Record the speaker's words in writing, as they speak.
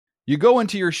You go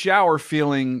into your shower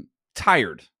feeling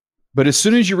tired, but as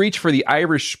soon as you reach for the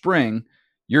Irish Spring,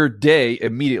 your day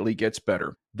immediately gets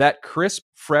better. That crisp,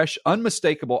 fresh,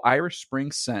 unmistakable Irish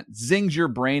Spring scent zings your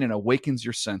brain and awakens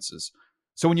your senses.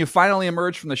 So when you finally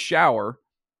emerge from the shower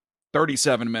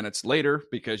 37 minutes later,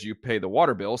 because you pay the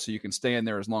water bill so you can stay in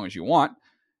there as long as you want,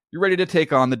 you're ready to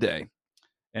take on the day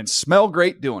and smell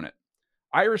great doing it.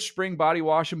 Irish Spring Body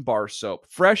Wash and Bar Soap.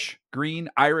 Fresh, green,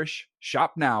 Irish.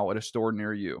 Shop now at a store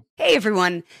near you. Hey,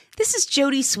 everyone. This is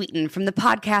Jody Sweeten from the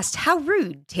podcast How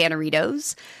Rude,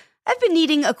 Tanneritos. I've been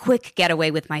needing a quick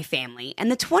getaway with my family,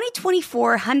 and the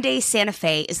 2024 Hyundai Santa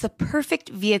Fe is the perfect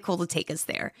vehicle to take us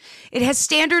there. It has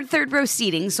standard third-row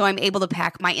seating, so I'm able to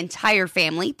pack my entire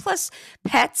family, plus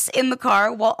pets, in the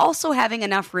car, while also having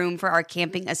enough room for our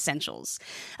camping essentials.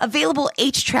 Available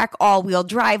H-Track all-wheel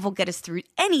drive will get us through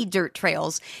any dirt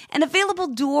trails, and available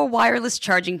dual wireless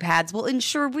charging pads will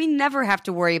ensure we never have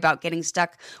to worry about getting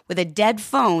stuck with a dead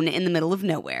phone in the middle of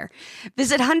nowhere.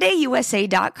 Visit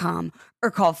HyundaiUSA.com or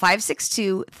call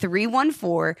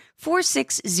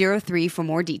 562-314-4603 for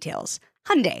more details.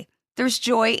 Hyundai, there's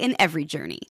joy in every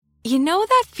journey. You know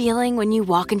that feeling when you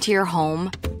walk into your home,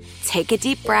 take a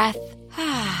deep breath,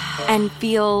 and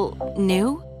feel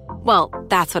new? Well,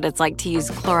 that's what it's like to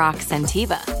use Clorox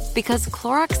Scentiva. Because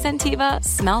Clorox Scentiva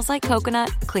smells like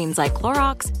coconut, cleans like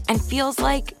Clorox, and feels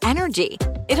like energy.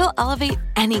 It'll elevate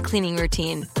any cleaning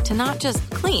routine to not just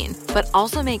clean, but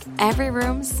also make every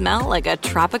room smell like a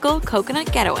tropical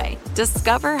coconut getaway.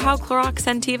 Discover how Clorox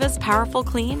Scentiva's powerful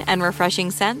clean and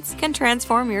refreshing scents can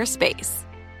transform your space.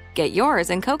 Get yours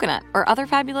in coconut or other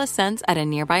fabulous scents at a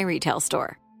nearby retail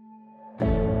store.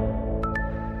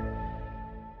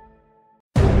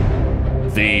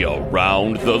 The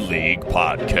Around the League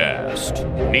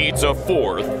podcast needs a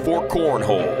fourth for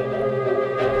cornhole.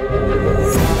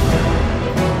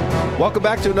 Welcome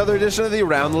back to another edition of the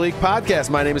Around the League podcast.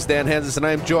 My name is Dan Hansis, and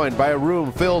I am joined by a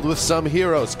room filled with some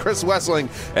heroes, Chris Wessling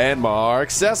and Mark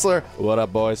Sessler. What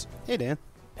up, boys? Hey, Dan.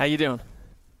 How you doing?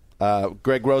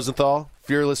 Greg Rosenthal,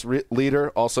 fearless leader,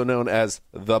 also known as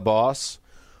The Boss.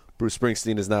 Bruce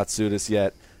Springsteen has not sued us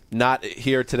yet. Not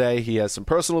here today. He has some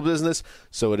personal business,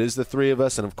 so it is the three of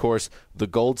us, and of course, the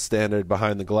gold standard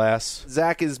behind the glass.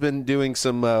 Zach has been doing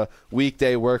some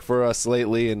weekday work for us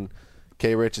lately, and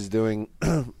K-Rich is doing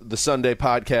the Sunday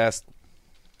podcast.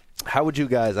 How would you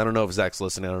guys, I don't know if Zach's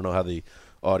listening, I don't know how the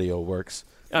audio works.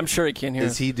 I'm sure he can hear.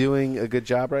 Is he doing a good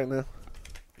job right now?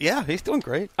 Yeah, he's doing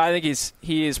great. I think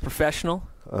he is professional.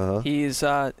 He's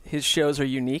his shows are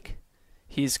unique.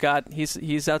 He's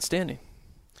outstanding.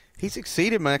 He's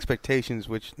exceeded my expectations,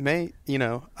 which may,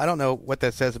 I don't know what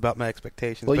that says about my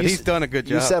expectations, but he's done a good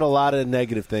job. You said a lot of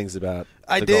negative things about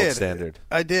the gold standard.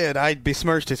 I did. I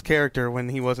besmirched his character when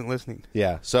he wasn't listening.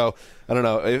 Yeah, so I don't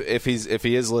know if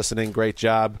he is listening. Great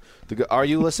job. Are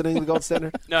you listening to the gold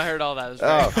standard? No, I heard all that. It was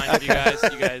very kind of you guys.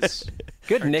 You guys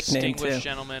good are nickname distinguished too.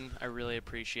 Gentlemen. I really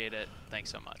appreciate it. Thanks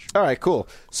so much. All right, cool.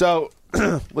 So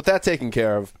with that taken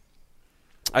care of,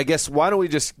 I guess why don't we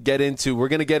just we're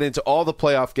going to get into all the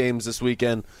playoff games this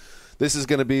weekend. This is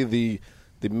going to be the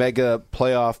mega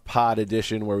playoff pod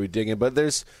edition where we dig in. But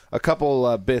there's a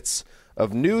couple bits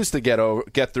of news to get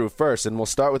through first, and we'll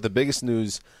start with the biggest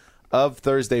news of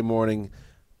Thursday morning.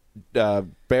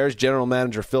 Bears general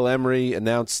manager Phil Emery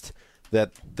announced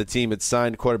that the team had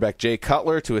signed quarterback Jay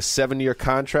Cutler to a 7-year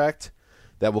contract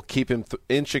that will keep him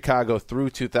in Chicago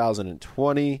through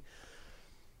 2020.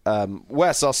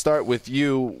 Wes, I'll start with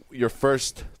you. Your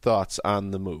first thoughts on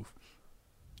the move.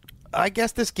 I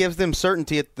guess this gives them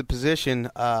certainty at the position.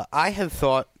 I had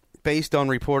thought, based on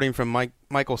reporting from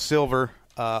Michael Silver,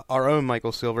 our own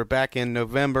Michael Silver, back in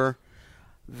November,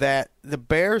 that the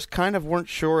Bears kind of weren't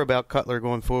sure about Cutler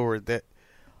going forward. That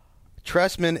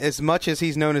Trestman, as much as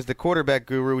he's known as the quarterback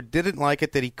guru, didn't like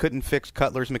it that he couldn't fix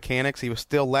Cutler's mechanics. He was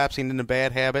still lapsing into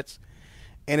bad habits.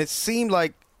 And it seemed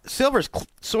like Silver's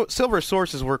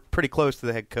sources were pretty close to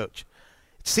the head coach.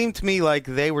 It seemed to me like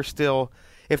they were still,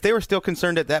 if they were still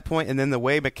concerned at that point, and then the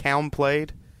way McCown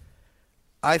played,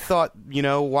 I thought,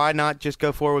 why not just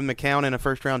go forward with McCown in a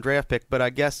first-round draft pick? But I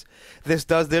guess this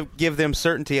does give them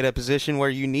certainty at a position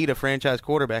where you need a franchise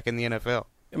quarterback in the NFL.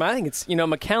 I think it's,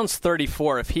 McCown's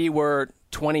 34. If he were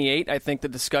 28, I think the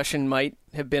discussion might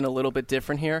have been a little bit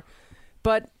different here.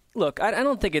 But look, I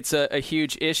don't think it's a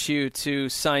huge issue to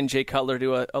sign Jay Cutler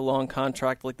to a long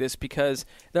contract like this because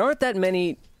there aren't that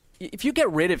many. If you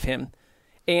get rid of him,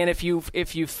 and if you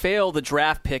fail the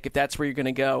draft pick, if that's where you're going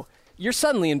to go, you're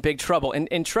suddenly in big trouble. And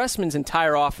Trestman's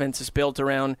entire offense is built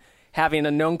around having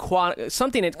a known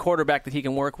something at quarterback that he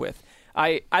can work with.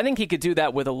 I think he could do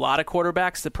that with a lot of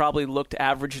quarterbacks that probably looked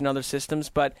average in other systems,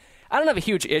 but I don't have a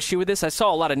huge issue with this. I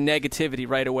saw a lot of negativity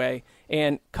right away.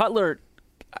 And Cutler,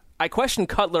 I question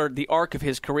Cutler, the arc of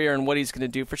his career and what he's going to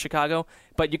do for Chicago,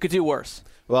 but you could do worse.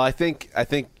 Well, I think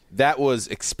that was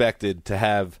expected to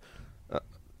have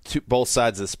both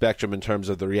sides of the spectrum in terms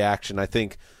of the reaction. I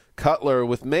think Cutler,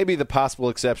 with maybe the possible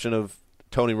exception of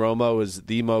Tony Romo, is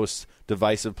the most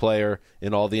divisive player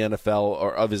in all the NFL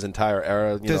or of his entire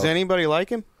era. Does anybody like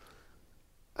him?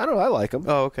 I don't know. I like him.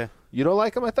 Oh, okay. You don't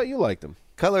like him? I thought you liked him.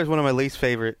 Cutler is one of my least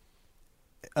favorite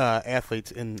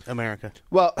athletes in America.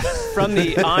 Well, from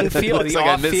the on-field, the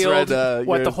off-field,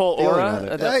 the whole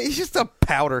aura? He's just a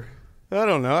powder. I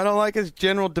don't know. I don't like his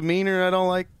general demeanor. I don't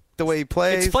like the way he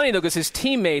plays. It's funny, though, because his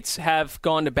teammates have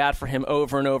gone to bat for him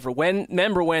over and over.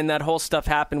 Remember when that whole stuff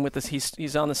happened with this?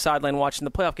 He's on the sideline watching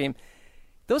the playoff game.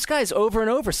 Those guys over and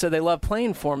over said they love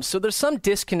playing for him. So there's some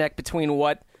disconnect between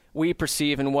what we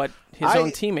perceive and what his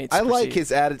own teammates perceive. Like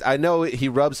his attitude. I know he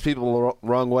rubs people the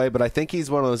wrong way, but I think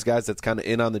he's one of those guys that's kind of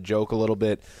in on the joke a little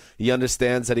bit. He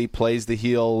understands that he plays the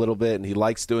heel a little bit, and he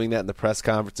likes doing that in the press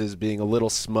conferences, being a little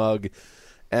smug.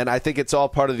 And I think it's all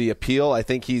part of the appeal. I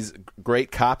think he's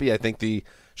great copy. I think the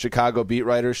Chicago beat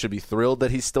writers should be thrilled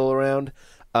that he's still around.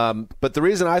 But the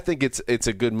reason I think it's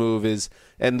a good move is,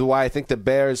 and why I think the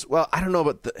Bears, well, I don't know,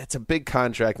 but it's a big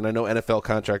contract, and I know NFL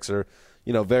contracts are,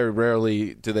 very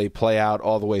rarely do they play out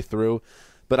all the way through.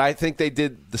 But I think they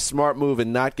did the smart move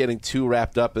in not getting too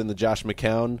wrapped up in the Josh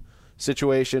McCown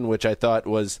situation, which I thought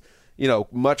was,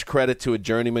 much credit to a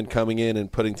journeyman coming in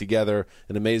and putting together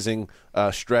an amazing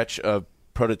stretch of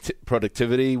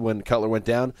productivity when Cutler went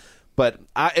down. But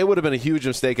it would have been a huge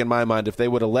mistake in my mind if they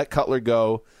would have let Cutler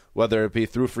go, whether it be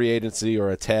through free agency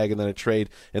or a tag and then a trade,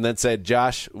 and then said,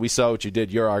 Josh, we saw what you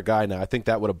did. You're our guy now. I think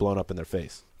that would have blown up in their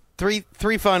face.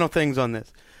 Three final things on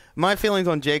this. My feelings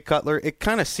on Jay Cutler, it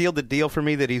kind of sealed the deal for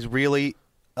me that he's really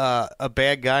a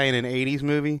bad guy in an 80s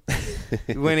movie.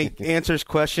 When he answers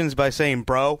questions by saying,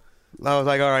 bro, I was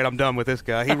like, all right, I'm done with this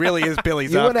guy. He really is Billy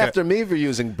Zabka. You went after me for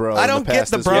using bro. I don't get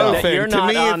the bro thing. You're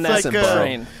not on that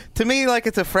train. To me, like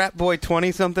it's a frat boy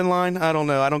 20-something line. I don't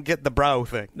know. I don't get the bro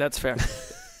thing. That's fair.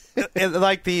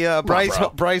 Like the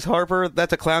Bryce Harper,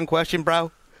 that's a clown question,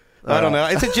 bro. I don't know.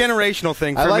 It's a generational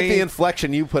thing for me. I like the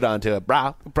inflection you put onto it,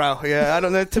 bro. Yeah, I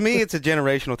don't know. To me, it's a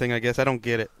generational thing, I guess. I don't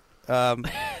get it.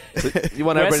 You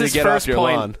want everybody to get off your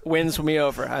lawn. Wins me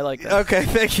over. I like that. Okay,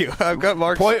 thank you. I've got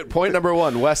Mark. Point number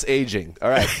 1, Wes aging. All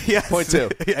right. Yes. Point 2.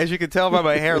 As you can tell by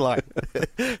my hairline.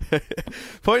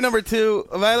 Point number 2,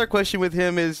 my other question with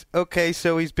him is, okay,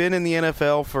 so he's been in the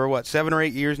NFL for, 7 or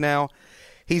 8 years now.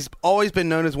 He's always been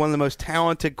known as one of the most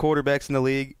talented quarterbacks in the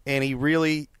league, and he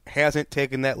really hasn't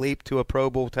taken that leap to a Pro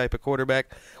Bowl type of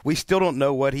quarterback. We still don't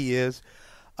know what he is.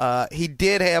 He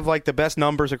did have the best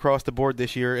numbers across the board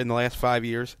this year in the last 5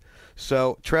 years.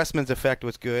 So Trestman's effect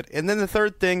was good. And then the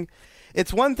third thing,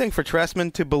 it's one thing for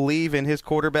Trestman to believe in his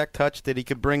quarterback touch, that he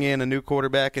could bring in a new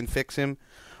quarterback and fix him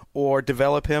or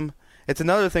develop him. It's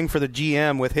another thing for the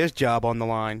GM with his job on the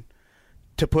line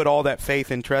to put all that faith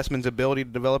in Trestman's ability to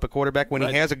develop a quarterback when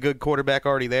he has a good quarterback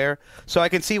already there. So I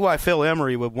can see why Phil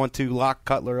Emery would want to lock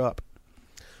Cutler up.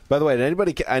 By the way, did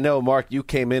anybody? I know, Mark, you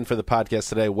came in for the podcast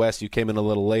today. Wes, you came in a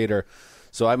little later,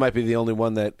 so I might be the only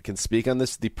one that can speak on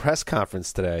this. The press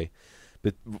conference today,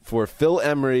 but for Phil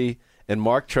Emery and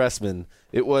Mark Trestman,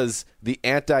 it was the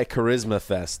anti-charisma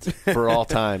fest for all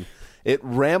time. It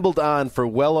rambled on for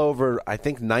well over, I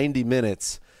think, 90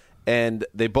 minutes, and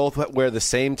they both wear the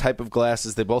same type of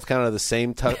glasses. They both kind of have the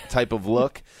same type of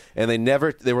look, and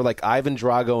they were like Ivan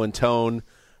Drago in tone.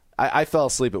 I fell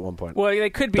asleep at one point. Well,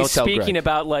 they could be speaking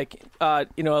about a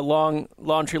long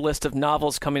laundry list of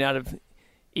novels coming out of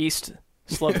East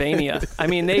Slovenia. I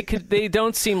mean, they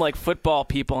don't seem like football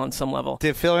people on some level.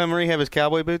 Did Phil Emery have his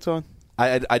cowboy boots on?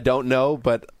 I don't know,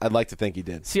 but I'd like to think he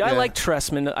did. See, I like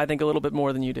Trestman, I think, a little bit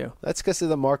more than you do. That's because of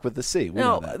the Mark with the C.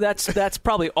 That's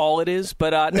probably all it is.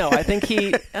 But no, I think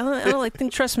I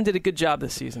think Trestman did a good job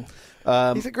this season.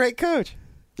 He's a great coach.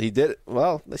 He did.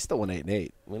 Well, they still won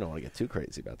 8-8. We don't want to get too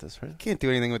crazy about this, right? Can't do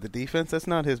anything with the defense. That's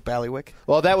not his ballywick.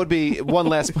 Well, that would be one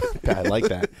last. I like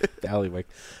that ballywick.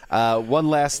 One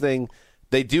last thing.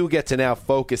 They do get to now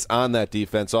focus on that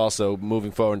defense also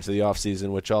moving forward into the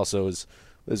offseason, which also is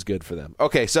good for them.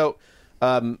 Okay, so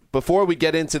before we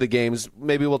get into the games,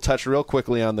 maybe we'll touch real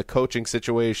quickly on the coaching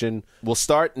situation. We'll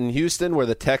start in Houston, where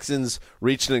the Texans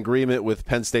reached an agreement with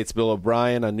Penn State's Bill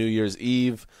O'Brien on New Year's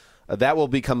Eve. That will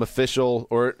become official,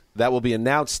 or that will be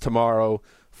announced tomorrow,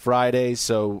 Friday.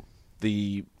 So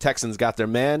the Texans got their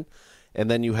man. And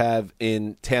then you have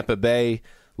in Tampa Bay,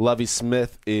 Lovie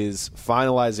Smith is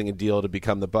finalizing a deal to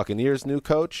become the Buccaneers' new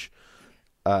coach.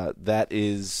 That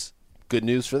is good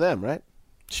news for them, right?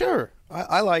 Sure.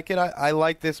 I like it. I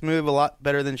like this move a lot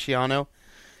better than Schiano.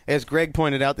 As Greg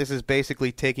pointed out, this is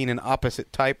basically taking an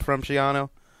opposite type from Schiano.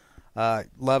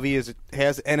 Lovey has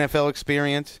NFL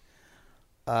experience,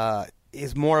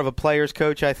 is more of a player's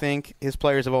coach, I think. His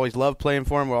players have always loved playing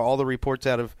for him, while all the reports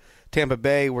out of Tampa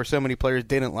Bay where so many players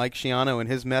didn't like Schiano and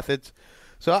his methods.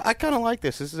 So I kind of like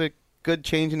this. This is a good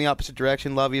change in the opposite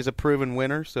direction. Lovey is a proven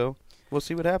winner, so we'll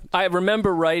see what happens. I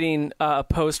remember writing a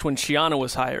post when Schiano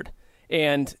was hired,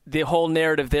 and the whole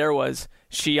narrative there was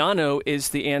Schiano is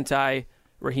the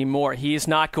anti-Raheem Moore. He is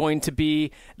not going to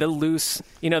be the loose,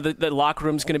 the locker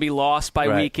room's going to be lost by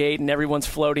week 8 and everyone's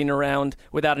floating around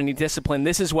without any discipline.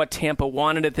 This is what Tampa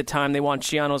wanted at the time. They want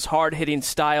Schiano's hard-hitting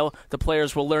style. The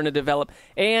players will learn to develop.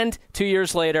 And 2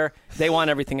 years later, they want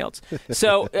everything else.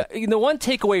 So the one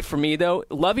takeaway for me, though,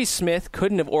 Lovie Smith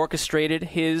couldn't have orchestrated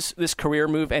this career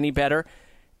move any better.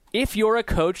 If you're a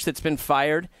coach that's been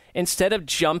fired, instead of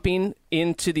jumping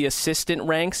into the assistant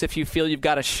ranks, if you feel you've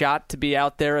got a shot to be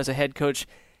out there as a head coach,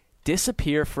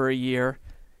 disappear for a year,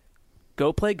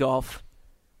 go play golf,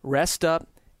 rest up,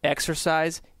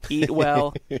 exercise, eat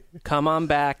well, come on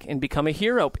back, and become a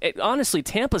hero. Honestly,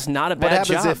 Tampa's not a bad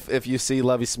job. What happens if you see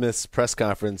Lovie Smith's press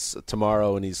conference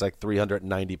tomorrow and he's like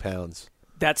 390 pounds?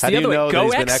 That's the other way.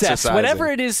 Go excess. Whatever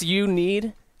it is you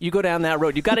need, you go down that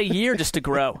road. You've got a year just to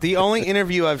grow. The only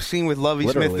interview I've seen with Lovie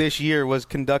Smith this year was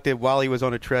conducted while he was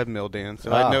on a treadmill, Dan.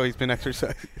 So I know he's been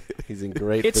exercising. He's in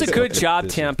great It's a good job,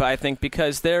 Tampa, I think,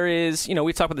 because there is,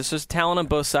 we've talked about this, there's talent on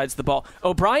both sides of the ball.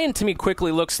 O'Brien, to me,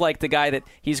 quickly looks like the guy that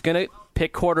he's going to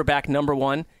pick quarterback number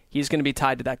 1. He's going to be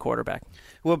tied to that quarterback.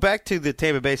 Well, back to the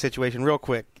Tampa Bay situation real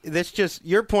quick.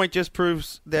 Your point just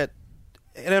proves that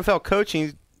NFL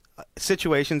coaching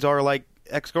situations are like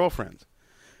ex-girlfriends.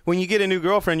 When you get a new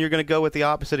girlfriend, you're going to go with the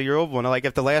opposite of your old one. Like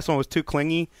if the last one was too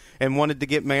clingy and wanted to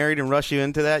get married and rush you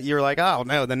into that, you're like, oh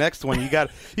no, the next one you got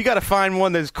to find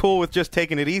one that's cool with just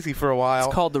taking it easy for a while.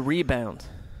 It's called the rebound.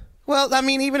 Well, I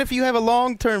mean, even if you have a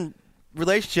long-term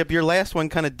relationship, your last one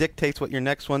kind of dictates what your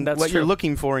next one, you're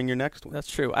looking for in your next one.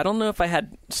 That's true. I don't know if I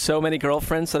had so many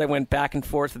girlfriends that I went back and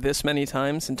forth this many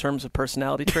times in terms of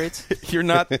personality traits. You're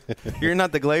not the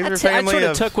Glazer family. I sort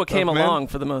of took what came along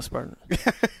for the most part.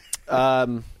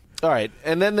 All right,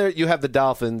 and then you have the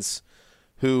Dolphins,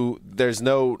 who there's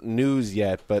no news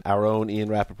yet, but our own Ian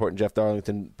Rappaport and Jeff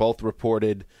Darlington both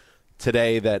reported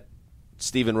today that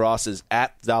Stephen Ross is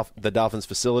at the Dolphins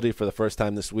facility for the first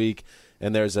time this week,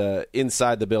 and there's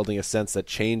inside the building a sense that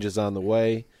change is on the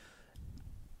way.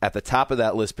 At the top of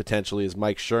that list potentially is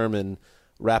Mike Sherman.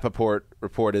 Rappaport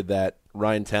reported that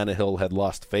Ryan Tannehill had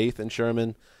lost faith in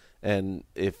Sherman, and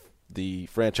if the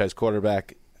franchise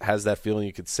quarterback has that feeling,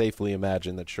 you could safely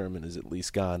imagine that Sherman is at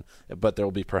least gone, but there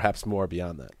will be perhaps more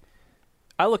beyond that.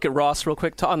 I look at Ross real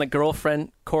quick on the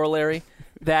girlfriend corollary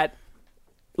that,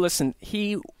 listen,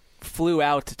 he flew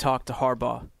out to talk to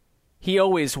Harbaugh. He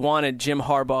always wanted Jim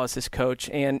Harbaugh as his coach,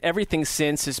 and everything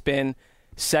since has been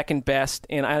second best,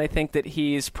 and I think that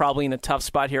he's probably in a tough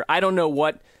spot here. I don't know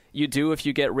what you do if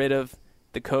you get rid of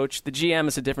the coach. The GM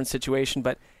is a different situation,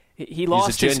 but he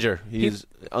lost. He's a ginger. He's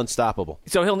unstoppable.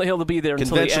 So he'll be there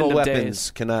until the end of days. Conventional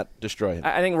weapons cannot destroy him.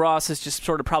 I think Ross has just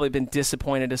sort of probably been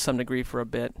disappointed to some degree for a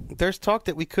bit. There's talk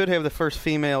that we could have the first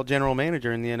female general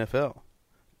manager in the NFL,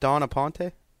 Donna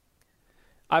Ponte.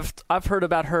 I've heard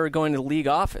about her going to the league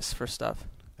office for stuff.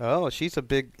 Oh, she's a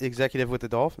big executive with the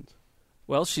Dolphins.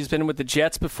 Well, she's been with the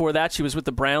Jets before that. She was with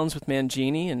the Browns with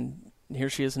Mangini, and here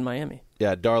she is in Miami.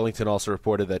 Yeah, Darlington also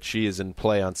reported that she is in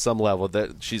play on some level,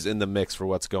 that she's in the mix for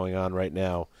what's going on right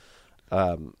now.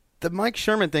 The Mike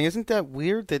Sherman thing, isn't that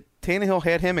weird that Tannehill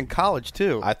had him in college,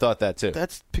 too? I thought that, too.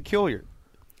 That's peculiar.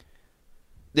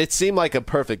 It seemed like a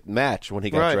perfect match when he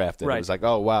got drafted. Right. It was like,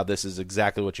 oh, wow, this is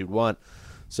exactly what you'd want.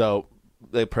 So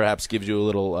they perhaps gives you a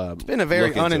little it's been a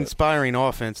very uninspiring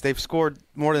offense. They've scored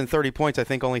more than 30 points, I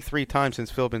think, only 3 times since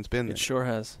Philbin's been there. It sure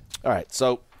has. All right,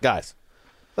 so, guys,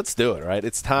 let's do it, right?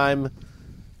 It's time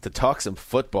to talk some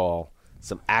football,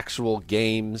 some actual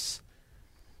games.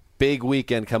 Big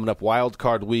weekend coming up, wild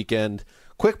card weekend.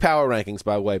 Quick power rankings,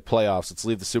 by the way, playoffs. Let's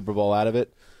leave the Super Bowl out of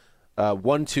it.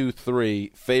 1, 2,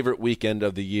 3, favorite weekend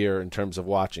of the year in terms of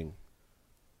watching.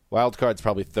 Wild card's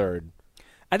probably third.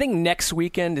 I think next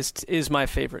weekend is my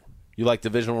favorite. You like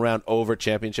divisional round over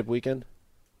championship weekend?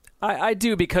 I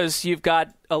do, because you've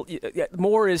got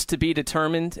more is to be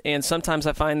determined, and sometimes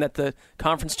I find that the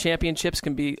conference championships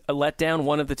can be a letdown.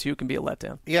 One of the two can be a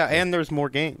letdown. Yeah, and there's more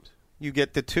games. You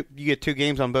get 2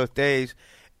 games on both days,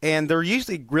 and they're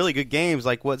usually really good games.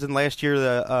 Like wasn't last year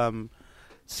the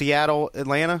Seattle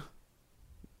Atlanta?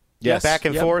 Yes. Back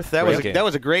and forth. That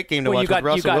was a great game to watch. You got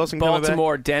Wilson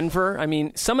Baltimore, Denver. I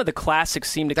mean, some of the classics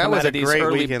seem to come out of these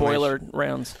early boiler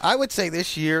rounds. I would say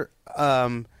this year,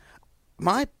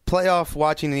 my playoff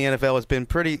watching in the NFL has been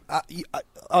pretty.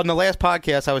 On the last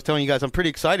podcast, I was telling you guys I'm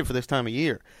pretty excited for this time of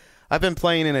year. I've been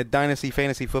playing in a Dynasty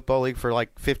Fantasy Football League for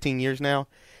like 15 years now,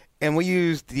 and we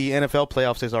use the NFL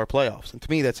playoffs as our playoffs. And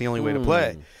to me, that's the only way to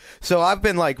play. So I've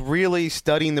been like really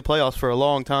studying the playoffs for a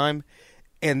long time.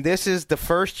 And this is the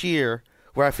first year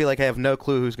where I feel like I have no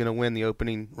clue who's going to win the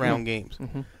opening round games.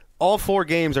 Mm-hmm. All 4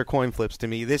 games are coin flips to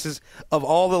me. This is, of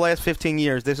all the last 15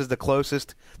 years, this is the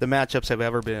closest the matchups have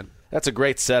ever been. That's a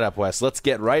great setup, Wes. Let's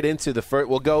get right into the first.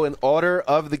 We'll go in order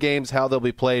of the games, how they'll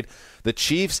be played. The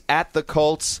Chiefs at the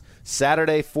Colts,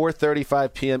 Saturday,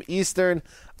 4:35 p.m. Eastern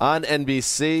on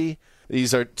NBC.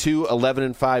 These are 2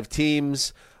 11-5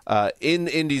 teams in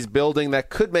Indy's building. That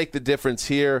could make the difference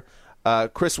here.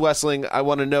 Chris Wesseling, I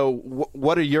want to know,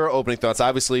 what are your opening thoughts?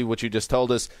 Obviously, what you just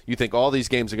told us, you think all these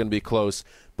games are going to be close,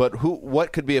 but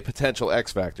what could be a potential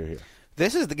X factor here?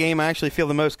 This is the game I actually feel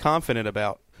the most confident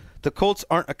about. The Colts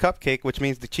aren't a cupcake, which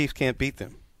means the Chiefs can't beat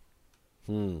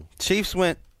them. Chiefs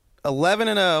went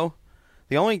 11-0.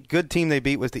 The only good team they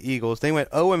beat was the Eagles. They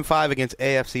went 0-5 against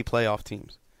AFC playoff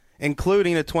teams,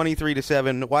 including a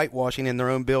 23-7 whitewashing in their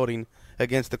own building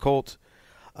against the Colts.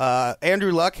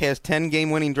 Andrew Luck has 10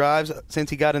 game-winning drives since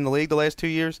he got in the league the last 2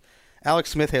 years. Alex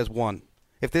Smith has 1.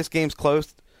 If this game's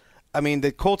close, I mean,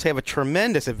 the Colts have a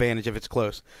tremendous advantage if it's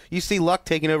close. You see Luck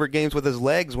taking over games with his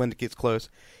legs when it gets close.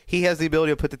 He has the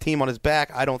ability to put the team on his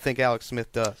back. I don't think Alex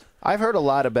Smith does. I've heard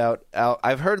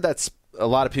that a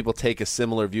lot of people take a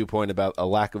similar viewpoint about a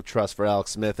lack of trust for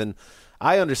Alex Smith, and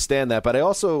I understand that, but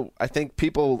I think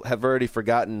people have already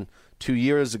forgotten 2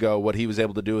 years ago what he was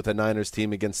able to do with the Niners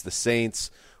team against the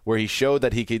Saints, where he showed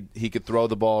that he could throw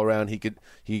the ball around, he could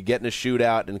get in a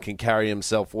shootout and can carry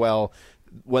himself well.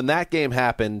 When that game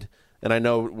happened, and I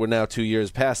know we're now 2 years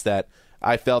past that,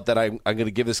 I felt that I'm going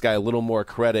to give this guy a little more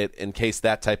credit in case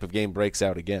that type of game breaks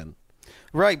out again.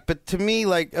 Right, but to me,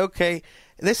 okay,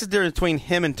 this is the difference between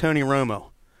him and Tony Romo.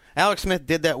 Alex Smith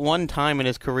did that one time in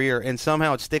his career, and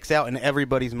somehow it sticks out in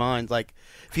everybody's minds. Like,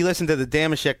 if you listen to the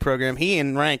Damashek program, he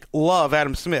and Rank love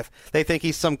Adam Smith. They think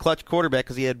he's some clutch quarterback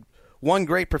because he had one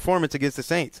great performance against the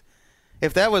Saints.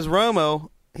 If that was Romo,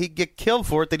 he'd get killed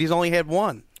for it that he's only had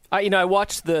one. I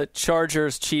watched the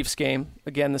Chargers-Chiefs game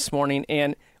again this morning,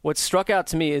 and what struck out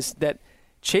to me is that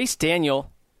Chase Daniel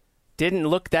didn't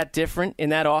look that different in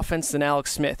that offense than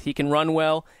Alex Smith. He can run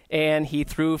well, and he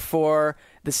threw for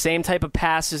the same type of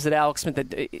passes that Alex Smith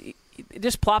did. It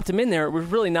just plopped him in there. It was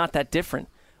really not that different.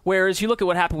 Whereas you look at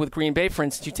what happened with Green Bay, for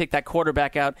instance, you take that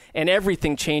quarterback out, and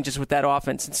everything changes with that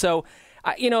offense. And so,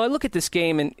 I look at this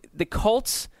game, and the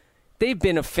Colts, they've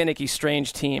been a finicky,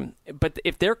 strange team. But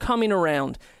if they're coming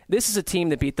around, this is a team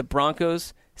that beat the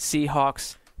Broncos,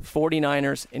 Seahawks,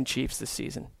 49ers, and Chiefs this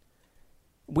season.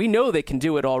 We know they can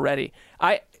do it already.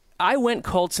 I went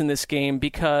Colts in this game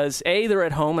because, A, they're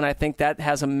at home, and I think that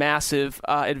has a massive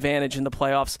advantage in the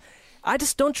playoffs. I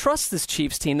just don't trust this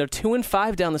Chiefs team. They're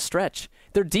 2-5 down the stretch.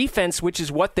 Their defense, which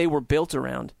is what they were built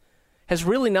around, has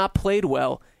really not played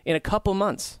well in a couple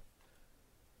months.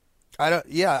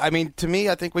 To me,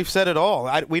 I think we've said it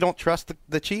all. We don't trust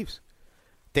the Chiefs.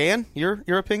 Dan, your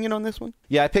opinion on this one?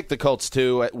 Yeah, I picked the Colts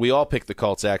too. We all picked the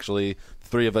Colts, actually.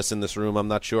 3 of us in this room. I'm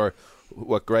not sure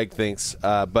what Greg thinks,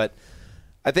 but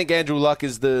I think Andrew Luck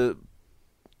is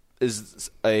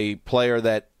a player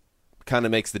that kind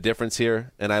of makes the difference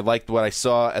here, and I liked what I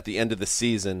saw at the end of the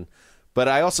season. But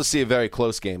I also see a very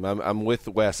close game. I'm with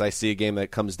Wes. I see a game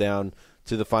that comes down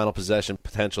to the final possession,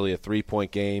 potentially a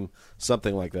 3-point game,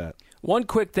 something like that. One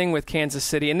quick thing with Kansas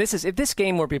City, and this is, if this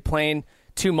game were to be playing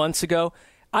 2 months ago,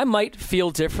 I might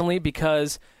feel differently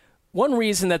because one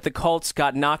reason that the Colts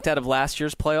got knocked out of last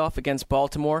year's playoff against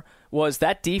Baltimore was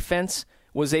that defense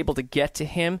was able to get to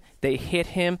him. They hit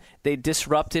him. They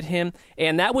disrupted him.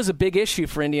 And that was a big issue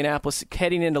for Indianapolis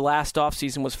heading into last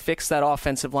offseason, was fix that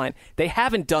offensive line. They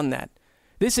haven't done that.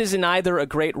 This isn't either a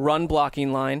great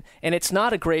run-blocking line, and it's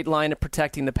not a great line of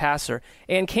protecting the passer.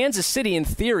 And Kansas City, in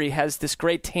theory, has this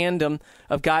great tandem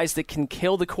of guys that can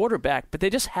kill the quarterback, but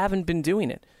they just haven't been doing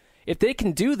it. If they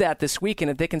can do that this weekend,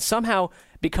 if they can somehow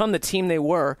become the team they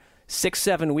were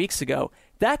 6-7 weeks ago,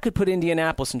 that could put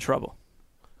Indianapolis in trouble.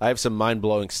 I have some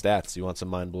mind-blowing stats. You want some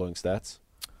mind-blowing stats?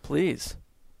 Please.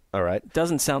 All right.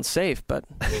 Doesn't sound safe, but...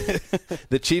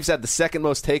 The Chiefs had the second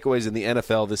most takeaways in the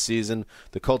NFL this season.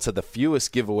 The Colts had the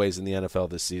fewest giveaways in the NFL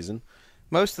this season.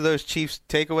 Most of those Chiefs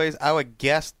takeaways, I would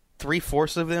guess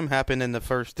 3/4 of them happened in the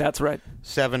first That's right.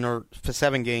 7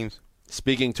 games.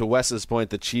 Speaking to Wes's point,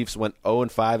 the Chiefs went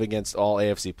 0-5 against all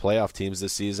AFC playoff teams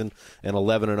this season and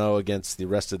 11-0 against the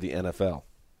rest of the NFL.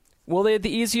 Well, they had the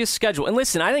easiest schedule. And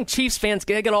listen, I think Chiefs fans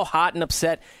get all hot and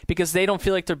upset because they don't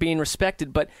feel like they're being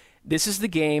respected. But this is the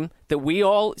game that we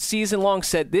all season long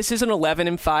said, this is an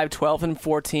 11-5,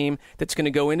 12-4 team that's going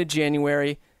to go into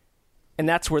January, and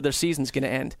that's where their season's going to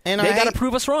end. And they got to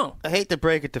prove us wrong. I hate to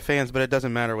break it to fans, but it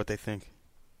doesn't matter what they think.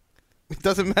 It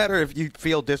doesn't matter if you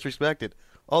feel disrespected.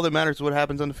 All that matters is what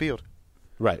happens on the field.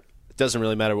 Right. It doesn't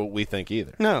really matter what we think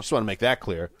either. No. I just want to make that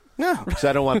clear. No. Because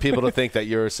I don't want people to think that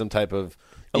you're some type of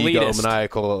elitist.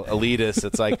 egomaniacal elitist.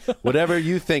 It's like, whatever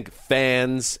you think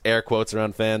fans, air quotes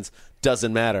around fans,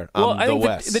 doesn't matter. Well, I think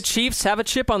West. the Chiefs have a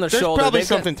chip on their There's shoulder. There's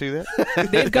probably something to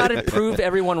that. They've got to prove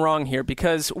everyone wrong here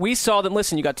because we saw them.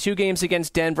 Listen, you got 2 games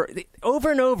against Denver.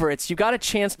 Over and over, you got a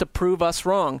chance to prove us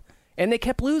wrong. And they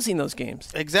kept losing those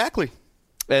games. Exactly.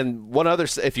 And one other,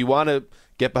 if you want to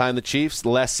get behind the Chiefs, the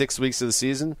last 6 weeks of the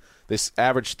season, they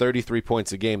averaged 33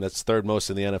 points a game. That's third most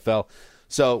in the NFL.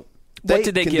 So what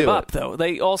did they give up, though?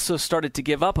 They also started to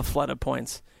give up a flood of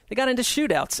points. They got into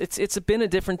shootouts. It's been a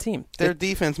different team. Their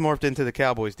defense morphed into the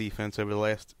Cowboys' defense over the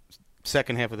last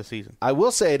second half of the season. I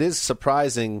will say it is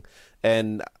surprising,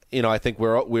 and I think we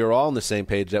were all on the same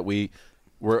page that we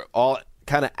were all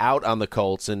kind of out on the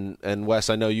Colts. And Wes,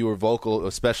 I know you were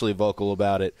especially vocal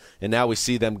about it. And now we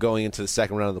see them going into the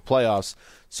second round of the playoffs.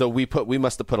 So we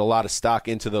must have put a lot of stock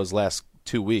into those last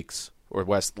 2 weeks. Or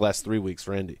last 3 weeks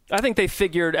for Indy. I think they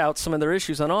figured out some of their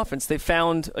issues on offense. They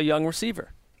found a young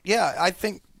receiver. Yeah, I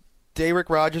think Derrick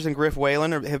Rogers and Griff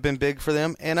Whalen have been big for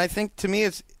them. And I think, to me,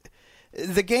 it's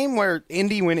the game where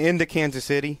Indy went into Kansas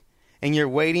City and you're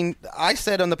waiting. I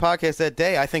said on the podcast that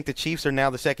day, I think the Chiefs are now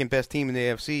the second-best team in the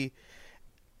AFC.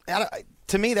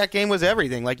 To me, that game was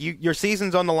everything. Like, your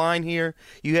season's on the line here.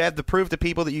 You have to prove to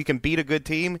people that you can beat a good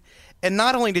team. And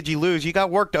not only did you lose, you got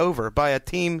worked over by a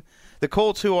team – the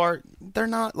Colts, they're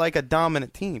not like a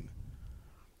dominant team.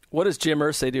 What does Jim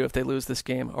Irsay do if they lose this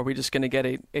game? Are we just going to get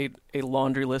a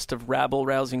laundry list of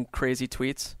rabble-rousing crazy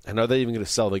tweets? And are they even going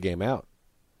to sell the game out?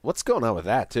 What's going on with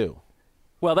that, too?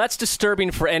 Well, that's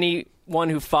disturbing for anyone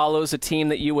who follows a team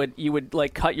that you would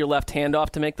like cut your left hand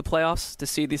off to make the playoffs, to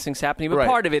see these things happening. But right.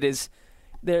 Part of it is,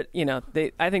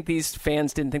 I think these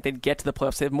fans didn't think they'd get to the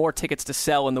playoffs. They have more tickets to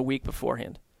sell in the week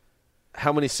beforehand.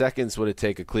 How many seconds would it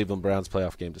take a Cleveland Browns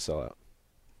playoff game to sell out?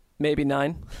 Maybe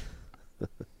 9. All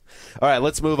right,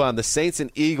 let's move on. The Saints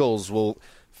and Eagles will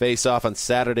face off on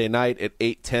Saturday night at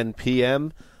 8:10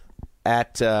 p.m.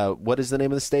 at what is the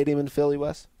name of the stadium in Philly,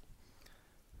 Wes?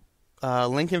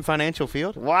 Lincoln Financial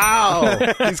Field. Wow,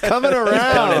 he's coming around.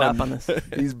 He's boning up on this.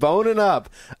 He's boning up.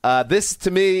 This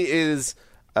to me is.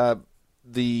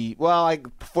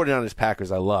 49ers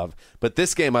Packers I love, but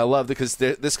this game I love because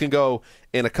this can go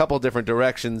in a couple different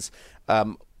directions.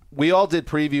 We all did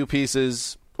preview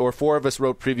pieces, or 4 of us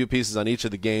wrote preview pieces on each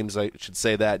of the games. I should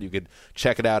say that you could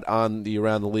check it out on the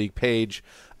Around the League page.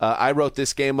 I wrote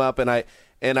this game up, and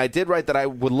I did write that I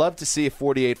would love to see a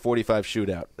 48-45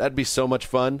 shootout. That'd be so much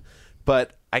fun,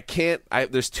 but I can't.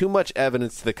 There's too much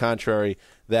evidence to the contrary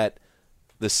that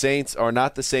the Saints are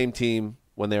not the same team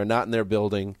when they're not in their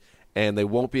building. And they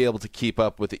won't be able to keep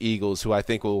up with the Eagles, who I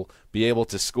think will be able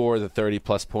to score the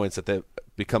 30-plus points that they've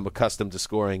become accustomed to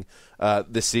scoring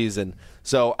this season.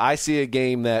 So I see a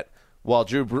game that, while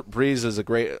Drew Brees is a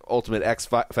great ultimate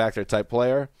X-factor type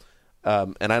player,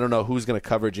 and I don't know who's going to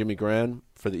cover Jimmy Graham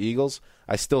for the Eagles,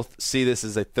 I still see this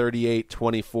as a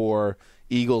 38-24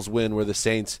 Eagles win where the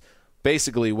Saints,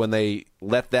 basically when they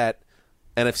let that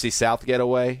NFC South get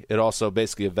away, it also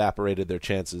basically evaporated their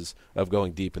chances of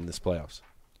going deep in this playoffs.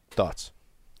 Thoughts?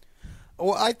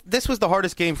 Well, this was the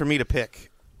hardest game for me to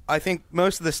pick. I think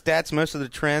most of the stats, most of the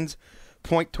trends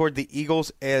point toward the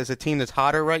Eagles as a team that's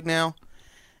hotter right now.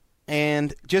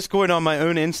 And just going on my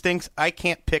own instincts, I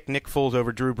can't pick Nick Foles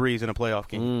over Drew Brees in a playoff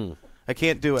game. I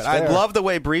can't do it. I love the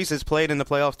way Brees has played in the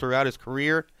playoffs throughout his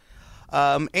career.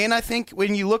 And I think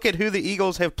when you look at who the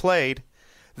Eagles have played,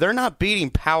 they're not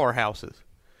beating powerhouses.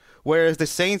 Whereas the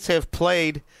Saints have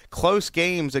played close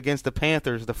games against the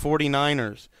Panthers, the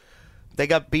 49ers. They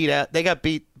got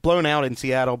blown out in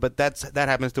Seattle, but that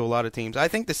happens to a lot of teams. I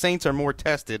think the Saints are more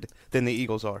tested than the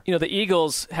Eagles are. The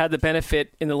Eagles had the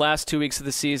benefit in the last 2 weeks of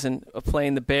the season of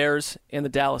playing the Bears and the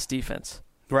Dallas defense.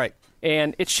 Right.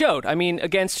 And it showed. I mean,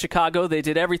 against Chicago, they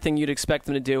did everything you'd expect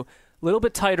them to do. A little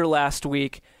bit tighter last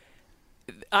week.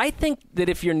 I think that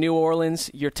if you're New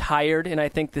Orleans, you're tired, and I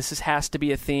think this has to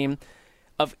be a theme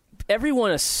of everyone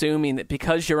assuming that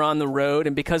because you're on the road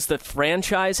and because the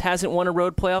franchise hasn't won a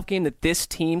road playoff game, that this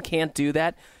team can't do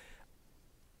that.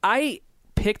 I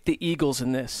picked the Eagles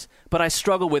in this, but I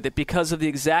struggle with it because of the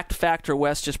exact factor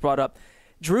Wes just brought up.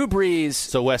 Drew Brees.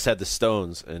 So Wes had the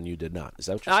stones, and you did not. Is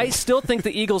that what you're saying? I still think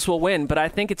the Eagles will win, but I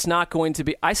think it's not going to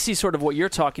be. I see sort of what you're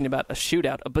talking about, a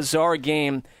shootout, a bizarre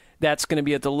game that's going to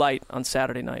be a delight on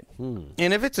Saturday night. And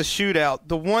if it's a shootout,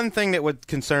 the one thing that would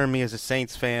concern me as a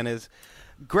Saints fan is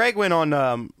Greg went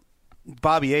on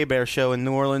Bobby Hebert's show in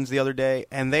New Orleans the other day,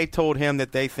 and they told him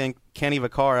that they think Kenny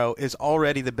Vaccaro is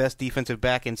already the best defensive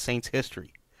back in Saints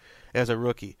history as a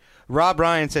rookie. Rob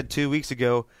Ryan said 2 weeks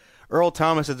ago, Earl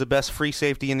Thomas is the best free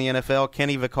safety in the NFL.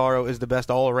 Kenny Vaccaro is the best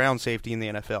all-around safety in the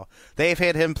NFL. They've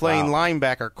had him playing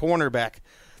linebacker, cornerback.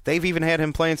 They've even had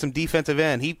him playing some defensive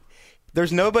end.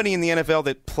 There's nobody in the NFL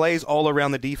that plays all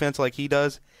around the defense like he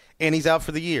does, and he's out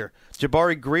for the year.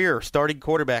 Jabari Greer, starting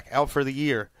quarterback, out for the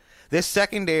year. This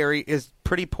secondary is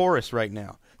pretty porous right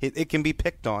now. It can be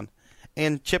picked on.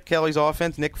 And Chip Kelly's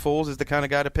offense, Nick Foles, is the kind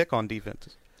of guy to pick on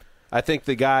defenses. I think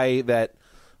the guy that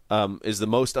is the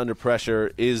most under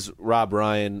pressure is Rob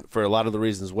Ryan for a lot of the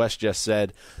reasons Wes just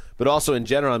said. But also in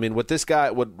general, I mean, what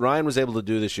Ryan was able to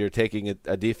do this year, taking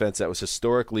a defense that was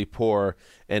historically poor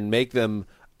and make them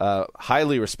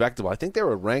highly respectable. I think they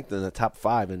were ranked in the top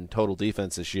 5 in total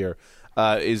defense this year,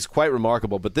 is quite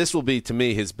remarkable. But this will be, to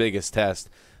me, his biggest test,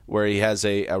 where he has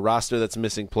a roster that's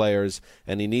missing players,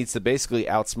 and he needs to basically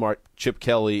outsmart Chip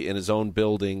Kelly in his own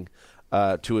building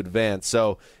to advance.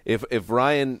 So if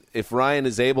Ryan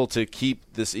is able to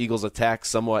keep this Eagles attack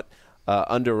somewhat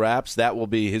under wraps, that will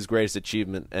be his greatest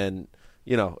achievement. And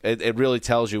it really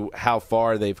tells you how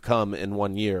far they've come in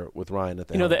 1 year with Ryan at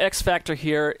the helm. The X factor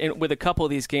here with a couple of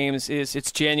these games is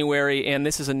it's January, and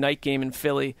this is a night game in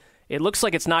Philly. It looks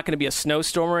like it's not going to be a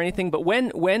snowstorm or anything, but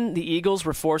when the Eagles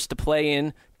were forced to play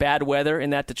in bad weather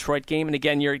in that Detroit game, and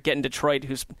again, you're getting Detroit,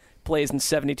 who plays in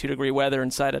 72-degree weather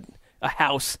inside a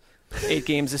house 8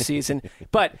 games a season.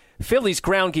 But Philly's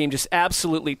ground game just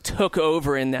absolutely took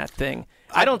over in that thing.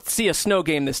 I don't see a snow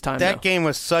game this time. That game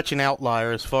was such an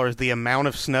outlier as far as the amount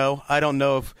of snow. I don't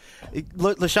know if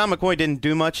LaShawn McCoy didn't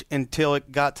do much until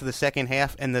it got to the second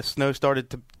half and the snow started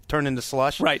to turn into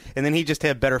slush. Right. And then he just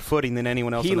had better footing than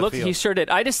anyone else on the field. He sure did.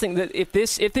 I just think that if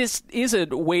this is a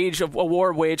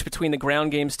war waged between the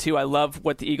ground games too, I love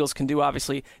what the Eagles can do,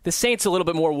 obviously. The Saints a little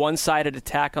bit more one-sided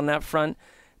attack on that front.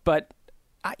 But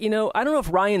I don't know if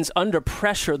Ryan's under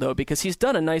pressure, though, because he's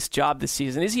done a nice job this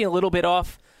season. Is he a little bit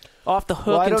off the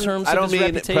hook in terms of his reputation? I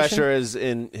don't mean pressure as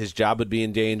in his job would be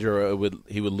in danger or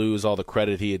he would lose all the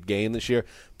credit he had gained this year,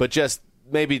 but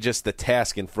maybe just the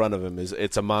task in front of him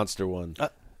it's a monster one.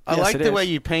 I like the way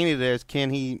you painted it as, can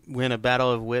he win a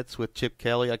battle of wits with Chip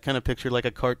Kelly? I kind of picture like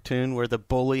a cartoon where the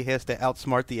bully has to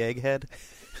outsmart the egghead.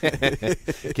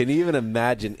 Can you even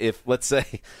imagine if, let's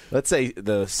say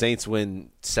the Saints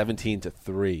win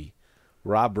 17-3,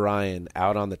 Rob Ryan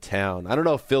out on the town. I don't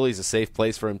know if Philly's a safe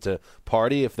place for him to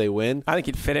party if they win. I think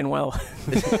he'd fit in well.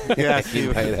 Yeah, he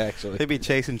might actually. He'd be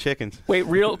chasing chickens. Wait,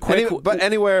 real quick. But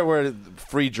anywhere where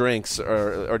free drinks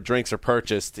or drinks are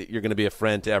purchased, you're going to be a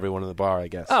friend to everyone in the bar, I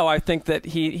guess. Oh, I think that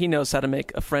he knows how to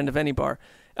make a friend of any bar.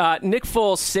 Nick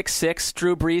Foles, 6'6",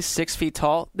 Drew Brees, 6 feet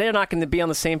tall. They're not going to be on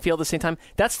the same field at the same time.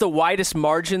 That's the widest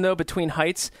margin, though, between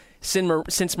heights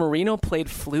since Marino played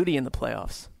Flutie in the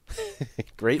playoffs.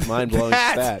 Great mind-blowing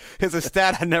stat. It's a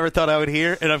stat I never thought I would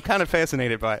hear, and I'm kind of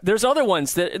fascinated by it. There's other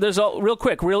ones. There's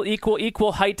real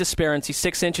equal height disparity,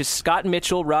 6 inches. Scott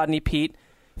Mitchell, Rodney Peete,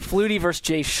 Flutie versus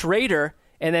Jay Schrader.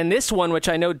 And then this one, which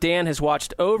I know Dan has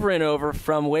watched over and over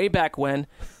from way back when,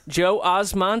 Joe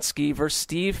Osmowski versus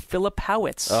Steve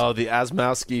Filipowicz. Oh, the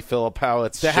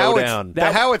Osmowski-Filipowicz showdown.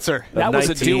 The howitzer. That was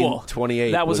a duel.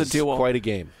 28. That was a duel. Quite a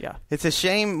game. Yeah. It's a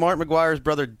shame Mark McGuire's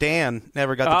brother Dan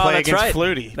never got to play against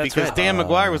Flutie because Dan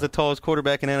McGuire was the tallest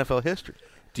quarterback in NFL history.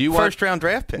 First-round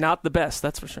draft pick. Not the best,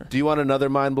 that's for sure. Do you want another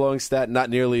mind-blowing stat?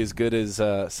 Not nearly as good as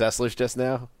Sessler's just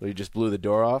now, where you just blew the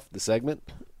door off the segment.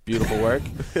 Beautiful work.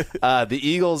 The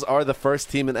Eagles are the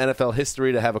first team in NFL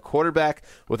history to have a quarterback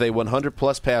with a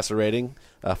 100-plus passer rating,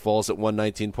 falls at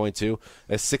 119.2,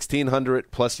 a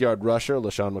 1,600-plus yard rusher,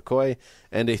 LaShawn McCoy,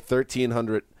 and a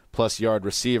 1,300-plus yard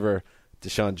receiver,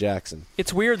 Deshaun Jackson.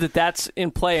 It's weird that that's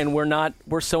in play, and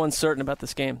we're so uncertain about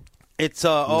this game. It's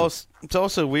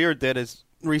also weird that as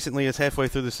recently as halfway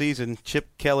through the season,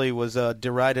 Chip Kelly was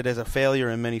derided as a failure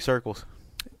in many circles.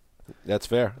 That's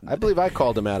fair. I believe I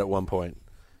called him out at one point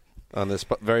on this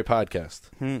very podcast.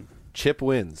 Chip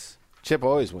wins. Chip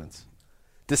always wins,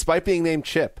 despite being named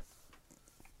Chip.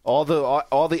 All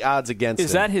the odds against him.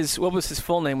 Is that his? What was his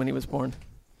full name when he was born?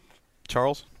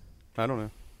 Charles? I don't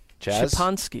know. Chaz?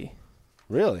 Chiponsky.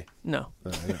 Really? No.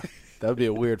 Oh, yeah. That would be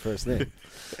a weird first name.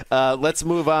 Let's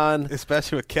move on.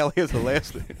 Especially with Kelly as the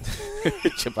last name.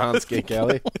 Chiponsky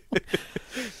Kelly.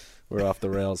 We're off the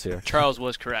rails here. Charles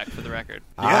was correct for the record.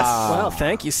 Yes. Well,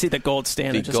 thank you. See the gold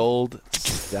standard. The gold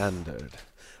standard.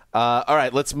 All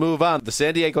right, let's move on. The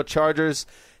San Diego Chargers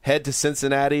head to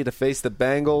Cincinnati to face the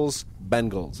Bengals.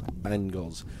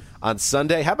 Bengals. On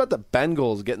Sunday. How about the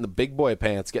Bengals getting the big boy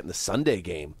pants, getting the Sunday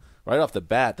game right off the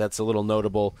bat? That's a little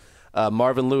notable.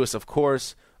 Marvin Lewis, of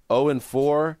course,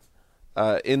 0-4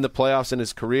 in the playoffs in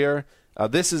his career.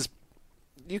 This is,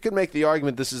 you can make the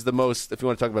argument this is the most, if you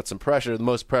want to talk about some pressure, the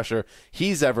most pressure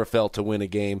he's ever felt to win a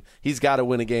game. He's got to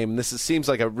win a game, and this seems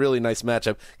like a really nice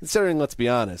matchup, considering, let's be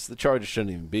honest, the Chargers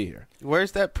shouldn't even be here.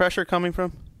 Where's that pressure coming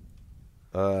from?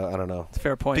 I don't know. It's a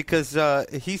fair point. Because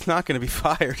he's not going to be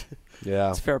fired. Yeah.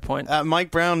 It's a fair point. Mike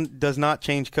Brown does not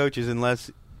change coaches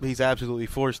unless he's absolutely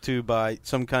forced to by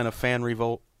some kind of fan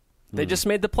revolt. They just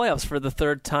made the playoffs for the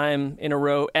third time in a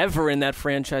row ever in that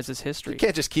franchise's history. You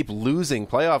can't just keep losing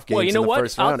playoff games in the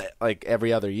first round like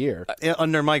every other year.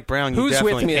 Under Mike Brown, you Who's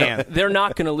definitely with me? can't. They're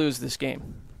not going to lose this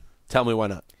game. Tell me why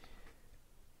not.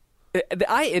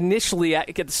 I initially,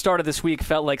 at the start of this week,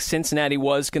 felt like Cincinnati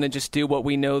was going to just do what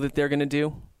we know that they're going to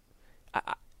do.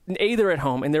 They're at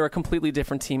home, and they're a completely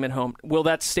different team at home. Will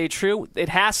that stay true? It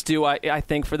has to, I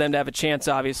think, for them to have a chance,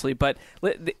 obviously. But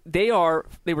they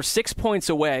were 6 points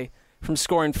away from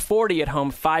scoring 40 at home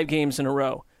 5 games in a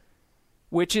row,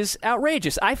 which is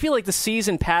outrageous. I feel like the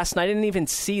season passed, and I didn't even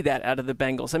see that out of the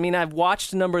Bengals. I mean, I've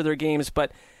watched a number of their games,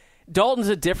 but Dalton's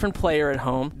a different player at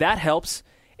home. That helps.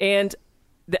 And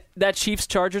that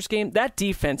Chiefs-Chargers game, that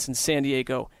defense in San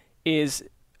Diego is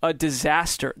a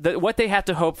disaster. What they have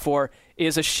to hope for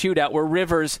is a shootout where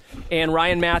Rivers and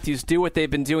Ryan Matthews do what they've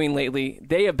been doing lately.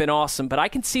 They have been awesome, but I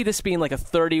can see this being like a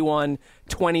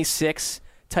 31-26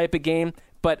 type of game.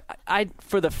 But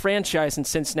for the franchise in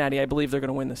Cincinnati, I believe they're going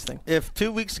to win this thing. If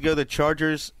 2 weeks ago the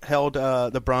Chargers held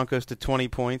the Broncos to 20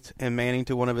 points and Manning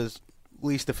to one of his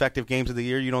least effective games of the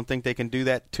year, you don't think they can do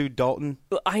that to Dalton?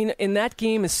 And that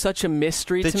game is such a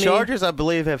mystery to me. The Chargers, I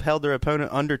believe, have held their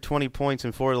opponent under 20 points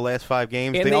in 4 of the last 5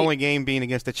 games, and the only game being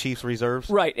against the Chiefs reserves.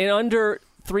 Right, and under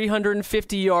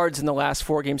 350 yards in the last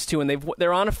 4 games, too. And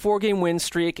they're on a 4-game win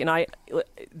streak, and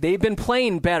they've been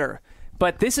playing better.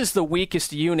 But this is the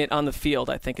weakest unit on the field,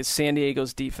 I think, is San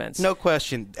Diego's defense. No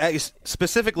question.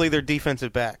 Specifically, their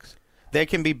defensive backs. They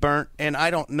can be burnt, and I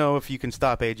don't know if you can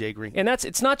stop A.J. Green. And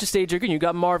it's not just A.J. Green. You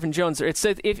got Marvin Jones there. It's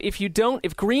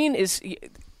if Green is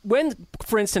when,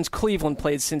 for instance, Cleveland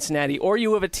played Cincinnati, or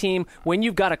you have a team when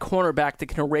you've got a cornerback that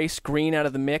can erase Green out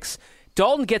of the mix.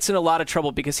 Dalton gets in a lot of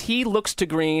trouble because he looks to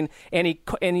Green and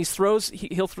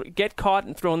he'll get caught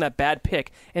and throw in that bad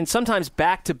pick, and sometimes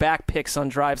back-to-back picks on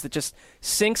drives that just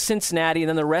sink Cincinnati, and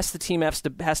then the rest of the team has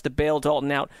to bail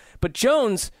Dalton out. But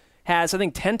Jones has, I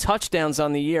think, 10 touchdowns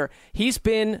on the year. He's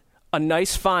been a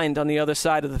nice find on the other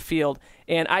side of the field,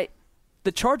 and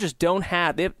the Chargers don't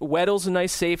have. Weddle's a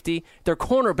nice safety. Their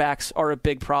cornerbacks are a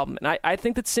big problem, and I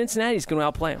think that Cincinnati's going to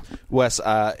outplay them. Wes,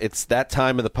 it's that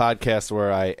time of the podcast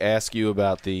where I ask you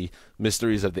about the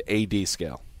mysteries of the AD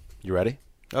scale. You ready?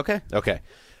 Okay.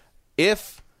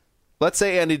 If, let's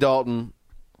say Andy Dalton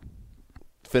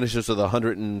finishes with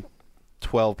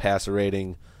 112 passer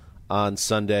rating on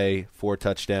Sunday, 4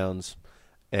 touchdowns,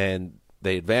 and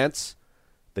they advance,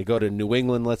 they go to New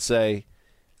England, let's say,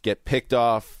 get picked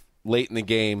off late in the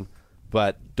game,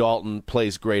 but Dalton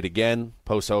plays great again,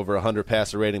 posts over 100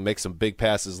 passer rating, makes some big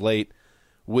passes late.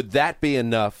 Would that be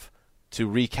enough to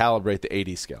recalibrate the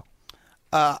AD scale?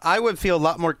 I would feel a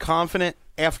lot more confident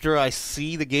after I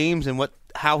see the games and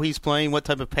how he's playing, what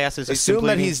type of passes he's completing.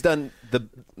 Assume that he's done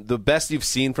the best you've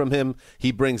seen from him.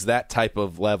 He brings that type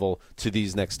of level to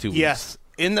these next 2 weeks. Yes,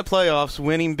 in the playoffs,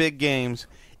 winning big games.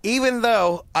 Even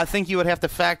though I think you would have to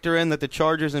factor in that the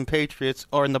Chargers and Patriots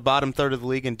are in the bottom third of the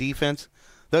league in defense.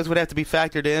 Those would have to be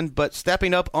factored in. But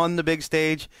stepping up on the big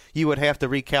stage, you would have to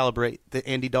recalibrate the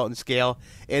Andy Dalton scale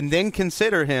and then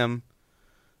consider him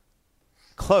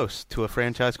close to a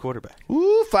franchise quarterback.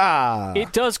 Oof-ah.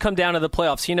 It does come down to the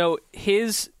playoffs. You know,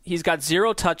 he's got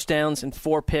 0 touchdowns and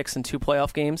 4 picks in 2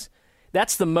 playoff games.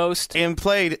 That's the most. And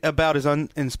played about as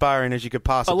uninspiring as you could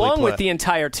possibly along play. with the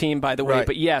entire team, by the way. Right.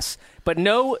 But yes. But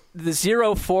no, the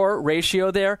 0-4 ratio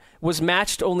there was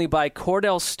matched only by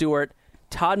Cordell Stewart,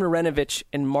 Todd Marinovich,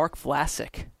 and Mark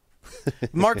Vlasic.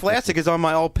 Mark Vlasic is on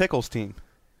my all pickles team.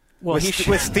 Well,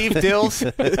 with Steve Dills.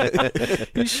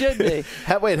 He should be.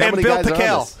 How many Bill guys Pickell.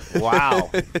 are on this?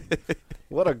 Wow.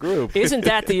 What a group. Isn't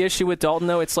that the issue with Dalton,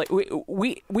 though? It's like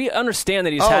we understand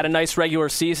that he's had a nice regular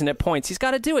season at points. He's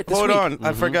got to do it this week. Hold on.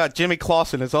 I forgot. Jimmy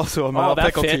Clausen is also on my all that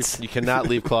pickle fits. team. You cannot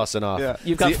leave Clausen off. Yeah.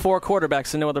 You've got 4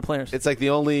 quarterbacks and no other players. It's like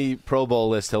the only Pro Bowl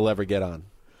list he'll ever get on,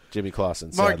 Jimmy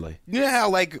Clausen, Mark, sadly. you know how,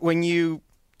 like, when you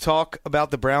talk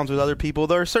about the Browns with other people,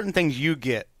 there are certain things you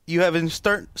get. You have a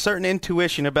certain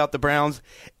intuition about the Browns,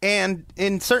 and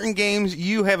in certain games,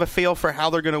 you have a feel for how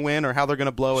they're going to win or how they're going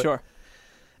to blow it. Sure.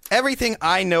 Everything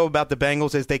I know about the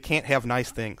Bengals is they can't have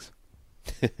nice things.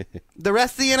 The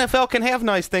rest of the NFL can have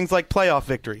nice things like playoff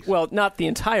victories. Well, not the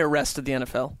entire rest of the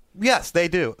NFL. Yes, they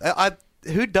do.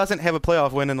 Who doesn't have a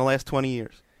playoff win in the last 20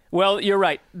 years? Well, you're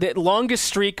right. The longest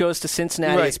streak goes to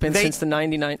Cincinnati. Right. It's been since the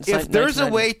 99. If there's a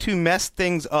way to mess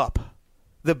things up,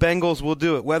 the Bengals will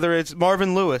do it. Whether it's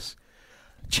Marvin Lewis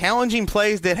challenging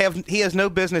plays that he has no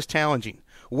business challenging,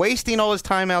 wasting all his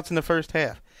timeouts in the first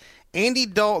half, Andy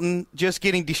Dalton just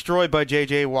getting destroyed by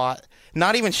J.J. Watt,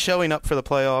 not even showing up for the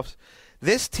playoffs.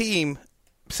 This team,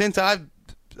 out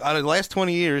of the last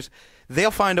 20 years,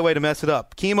 they'll find a way to mess it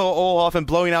up. Kimo Olaf and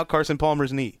blowing out Carson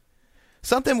Palmer's knee.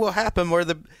 Something will happen where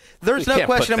there's no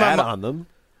question about on them.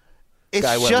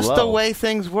 It's just the way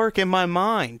things work in my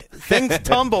mind. Things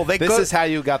tumble. This is how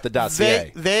you got the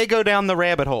dossier. They go down the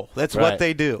rabbit hole. That's what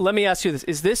they do. Let me ask you this.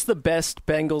 Is this the best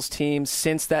Bengals team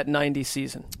since that 90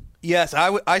 season? Yes.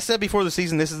 I said before the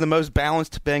season this is the most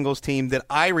balanced Bengals team that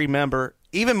I remember,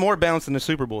 even more balanced than the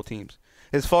Super Bowl teams,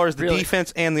 as far as the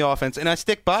defense and the offense, and I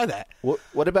stick by that.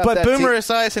 What about but that Boomer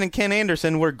Esiason and Ken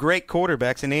Anderson were great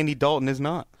quarterbacks, and Andy Dalton is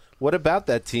not. What about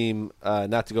that team,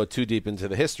 not to go too deep into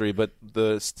the history, but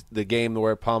the game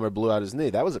where Palmer blew out his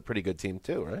knee? That was a pretty good team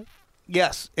too, right?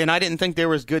 Yes, and I didn't think they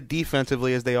were as good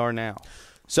defensively as they are now.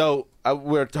 So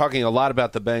we're talking a lot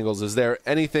about the Bengals. Is there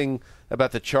anything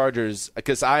about the Chargers?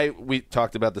 Because we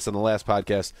talked about this on the last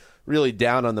podcast. Really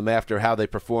down on them after how they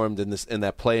performed in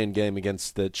that play-in game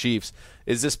against the Chiefs.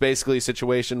 Is this basically a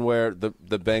situation where the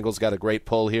Bengals got a great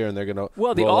pull here and they're going to?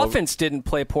 Well, the offense didn't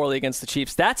play poorly against the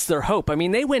Chiefs. That's their hope. I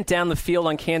mean, they went down the field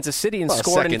on Kansas City and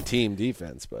scored. Second-team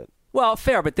defense, but. Well,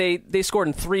 fair, but they scored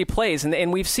in 3 plays,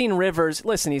 and we've seen Rivers.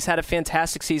 Listen, he's had a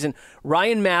fantastic season.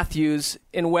 Ryan Matthews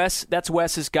and Wes, that's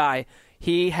Wes's guy.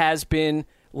 He has been,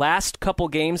 last couple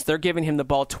games, they're giving him the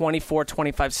ball 24,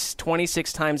 25,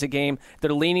 26 times a game.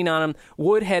 They're leaning on him.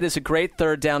 Woodhead is a great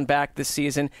third down back this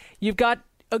season. You've got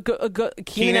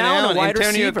Keenan Allen, a wide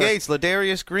Antonio receiver. Gates,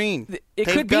 Ladarius Green. It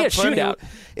could be a shootout.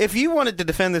 If you wanted to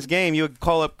defend this game, you would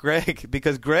call up Greg,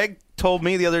 because Greg told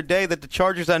me the other day that the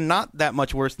Chargers are not that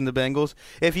much worse than the Bengals.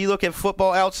 If you look at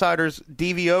Football Outsiders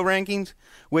DVO rankings,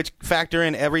 which factor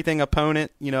in everything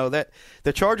opponent, that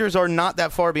the Chargers are not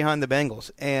that far behind the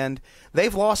Bengals, and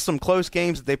they've lost some close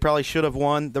games that they probably should have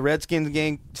won. The Redskins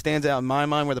game stands out in my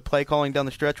mind, where the play calling down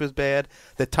the stretch was bad.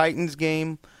 The Titans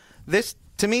game,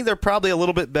 to me, they're probably a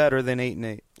little bit better than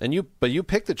 8-8. But you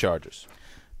picked the Chargers.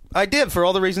 I did, for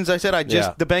all the reasons I said.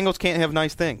 The Bengals can't have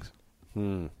nice things,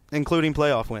 including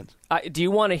playoff wins. Do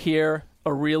you want to hear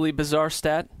a really bizarre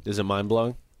stat? Is it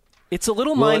mind-blowing? It's a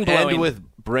little mind-blowing. Will it end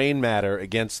with brain matter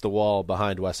against the wall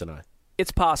behind Wes and I?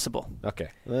 It's possible. Okay.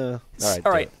 All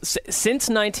right. Since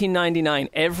 1999,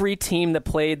 every team that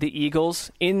played the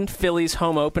Eagles in Philly's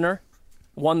home opener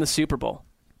won the Super Bowl.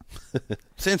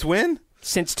 Since when?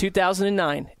 Since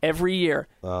 2009, every year.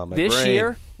 This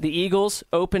year, the Eagles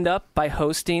opened up by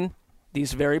hosting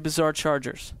these very bizarre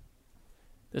Chargers.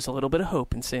 There's a little bit of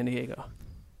hope in San Diego.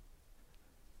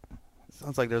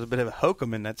 Sounds like there's a bit of a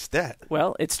hokum in that stat.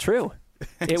 Well, it's true.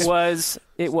 It was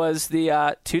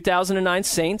the 2009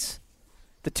 Saints,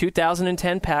 the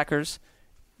 2010 Packers,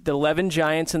 the 11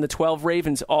 Giants, and the 12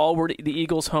 Ravens all were the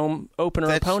Eagles' home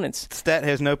opener opponents. Stat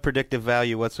has no predictive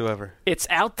value whatsoever. It's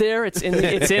out there. It's in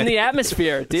the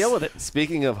atmosphere. Deal with it.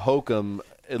 Speaking of hokum,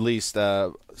 at least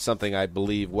something I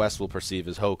believe Wes will perceive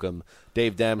as hokum,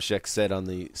 Dave Dameshek said on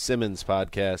the Simmons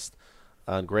podcast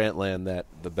on Grantland that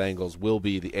the Bengals will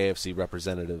be the AFC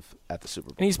representative at the Super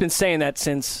Bowl. And he's been saying that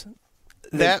since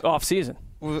the offseason.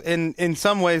 In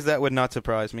some ways, that would not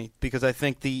surprise me, because I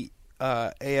think the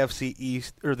AFC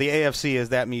East, or the AFC, is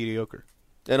that mediocre.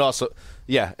 And also,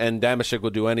 and Dameshek will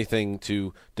do anything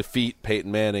to defeat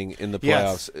Peyton Manning in the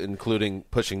playoffs, including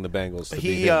pushing the Bengals to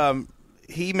beat him.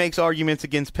 He makes arguments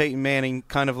against Peyton Manning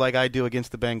kind of like I do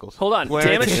against the Bengals. Hold on.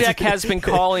 Dameshek has been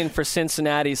calling for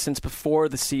Cincinnati since before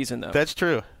the season, though. That's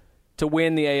true. To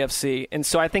win the AFC. And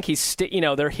so I think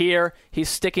they're here. He's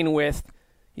sticking to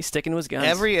his guns.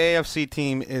 Every AFC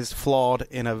team is flawed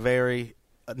in a very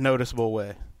noticeable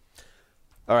way.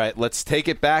 All right, let's take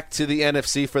it back to the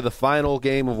NFC for the final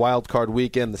game of Wild Card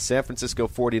Weekend. The San Francisco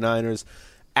 49ers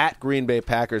at Green Bay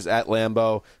Packers at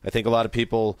Lambeau. I think a lot of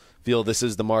people feel this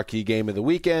is the marquee game of the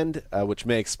weekend, which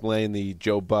may explain the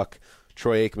Joe Buck,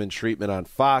 Troy Aikman treatment on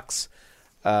Fox.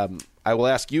 I will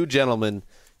ask you, gentlemen,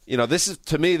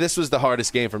 this was the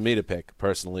hardest game for me to pick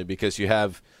personally, because you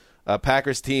have a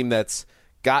Packers team that's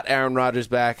got Aaron Rodgers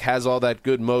back, has all that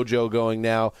good mojo going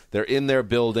now. They're in their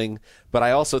building. But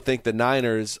I also think the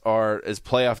Niners are as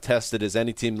playoff tested as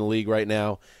any team in the league right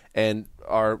now and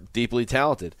are deeply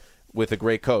talented with a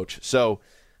great coach. So,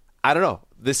 I don't know.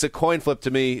 This is a coin flip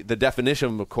to me, the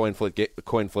definition of a coin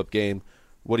flip game.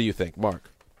 What do you think,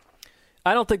 Mark?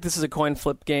 I don't think this is a coin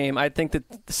flip game. I think that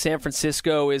San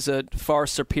Francisco is a far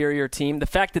superior team. The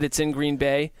fact that it's in Green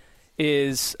Bay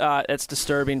is that's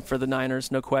disturbing for the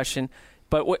Niners, no question.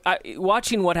 But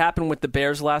watching what happened with the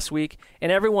Bears last week,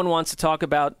 and everyone wants to talk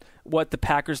about what the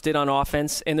Packers did on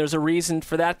offense, and there's a reason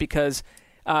for that because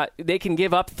they can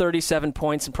give up 37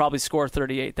 points and probably score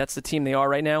 38. That's the team they are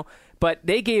right now. But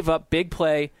they gave up big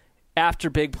play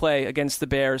after big play against the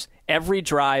Bears every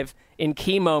drive in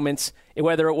key moments,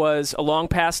 whether it was a long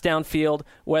pass downfield,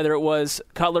 whether it was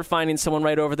Cutler finding someone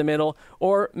right over the middle,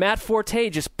 or Matt Forte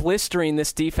just blistering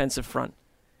this defensive front.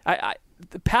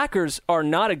 The Packers are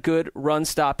not a good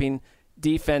run-stopping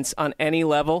defense on any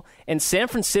level, and San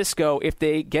Francisco, if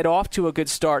they get off to a good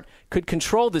start, could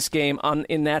control this game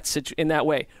in that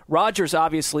way. Rodgers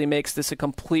obviously makes this a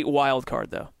complete wild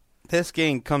card, though. This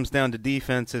game comes down to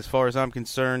defense as far as I'm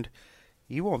concerned.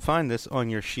 You won't find this on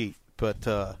your sheet, but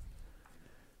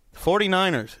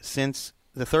 49ers, since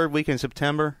the third week in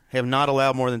September, have not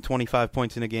allowed more than 25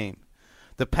 points in a game.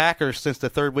 The Packers, since the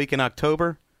third week in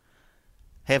October,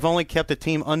 have only kept a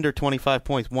team under 25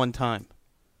 points one time.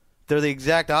 They're the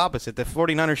exact opposite. The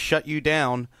 49ers shut you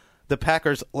down. The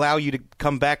Packers allow you to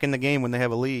come back in the game when they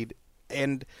have a lead.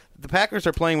 And the Packers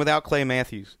are playing without Clay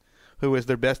Matthews, who is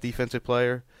their best defensive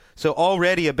player. So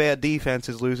already a bad defense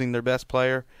is losing their best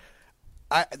player.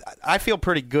 I feel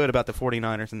pretty good about the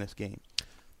 49ers in this game.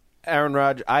 Aaron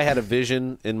Rodgers, I had a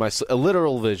vision a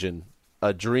literal vision,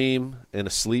 a dream in a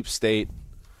sleep state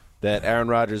that Aaron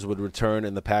Rodgers would return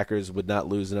and the Packers would not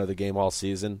lose another game all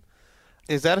season.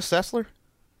 Is that a Sessler?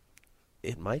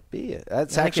 It might be.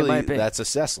 That's a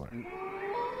Sessler.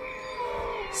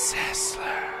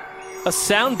 A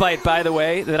soundbite, by the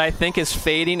way, that I think is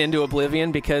fading into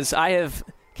oblivion because I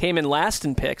came in last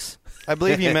in picks. I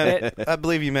believe you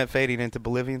meant fading into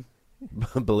Bolivian.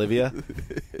 Bolivia.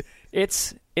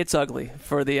 It's ugly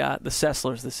for the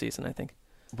Sesslers this season, I think.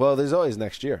 Well, there's always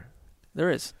next year. There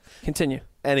is. Continue.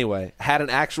 Anyway, had an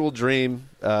actual dream.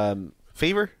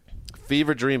 Fever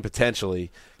dream,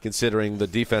 potentially, considering the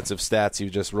defensive stats you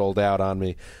just rolled out on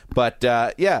me. But,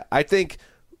 I think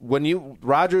when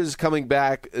Rodgers coming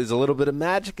back is a little bit of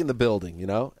magic in the building, you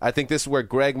know? I think this is where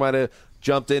Greg might have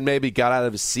jumped in, maybe got out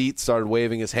of his seat, started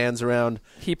waving his hands around.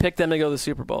 He picked them to go to the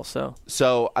Super Bowl, so.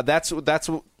 So that's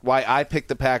why I picked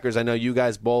the Packers. I know you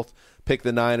guys both picked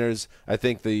the Niners. I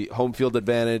think the home field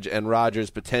advantage and Rodgers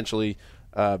potentially,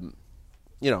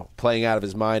 playing out of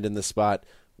his mind in this spot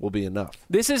will be enough.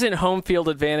 This isn't home field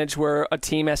advantage where a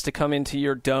team has to come into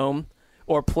your dome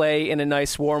or play in a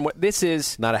nice warm way. This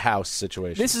is not a house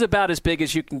situation. This is about as big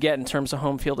as you can get in terms of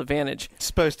home field advantage. It's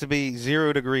supposed to be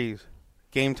 0 degrees,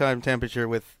 game time temperature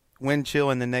with wind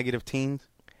chill in the negative teens.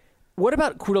 What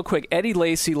about, real quick, Eddie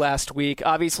Lacy last week?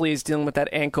 Obviously, he's dealing with that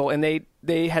ankle, and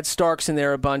they had Starks in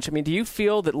there a bunch. I mean, do you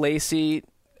feel that Lacy,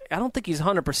 I don't think he's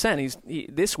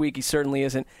 100%. This week he certainly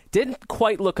isn't. Didn't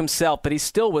quite look himself, but he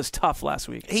still was tough last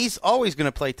week. He's always going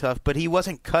to play tough, but he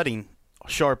wasn't cutting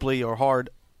sharply or hard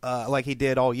like he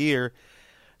did all year.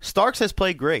 Starks has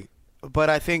played great, but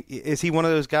I think, is he one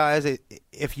of those guys,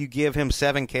 if you give him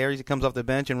 7 carries, he comes off the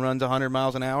bench and runs 100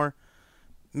 miles an hour?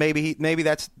 Maybe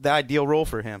that's the ideal role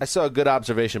for him. I saw a good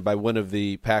observation by one of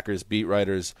the Packers beat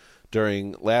writers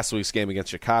during last week's game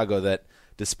against Chicago that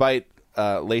despite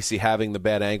Lacy having the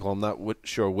bad ankle, I'm not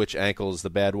sure which ankle is the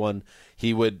bad one,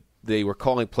 they were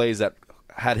calling plays that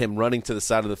had him running to the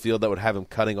side of the field that would have him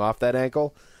cutting off that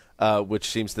ankle, which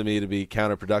seems to me to be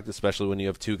counterproductive, especially when you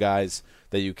have 2 guys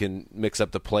that you can mix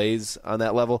up the plays on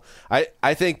that level. I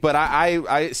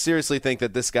seriously think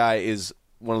that this guy is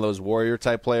one of those warrior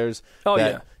type players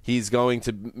he's going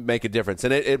to make a difference.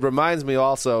 And it reminds me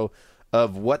also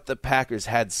of what the Packers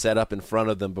had set up in front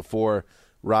of them before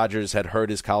Rodgers had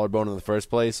hurt his collarbone in the first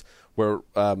place, where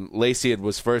Lacy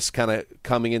was first kind of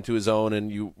coming into his own,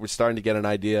 and you were starting to get an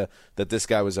idea that this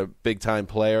guy was a big-time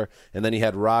player. And then you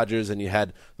had Rodgers, and you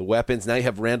had the weapons. Now you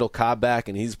have Randall Cobb back,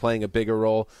 and he's playing a bigger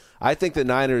role. I think the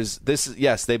Niners,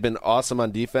 they've been awesome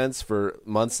on defense for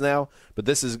months now, but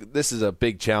this is a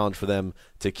big challenge for them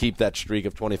to keep that streak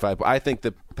of 25. I think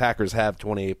the Packers have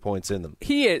 28 points in them.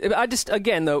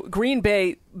 Green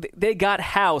Bay, they got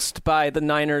housed by the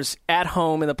Niners at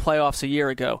home in the playoffs a year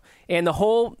ago, and the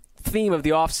whole theme of the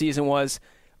offseason was,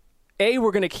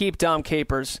 we're going to keep Dom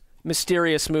Capers,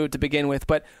 mysterious move to begin with,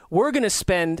 but we're going to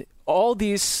spend all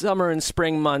these summer and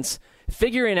spring months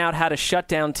figuring out how to shut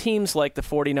down teams like the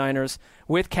 49ers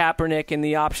with Kaepernick and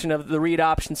the option of the read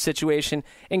option situation.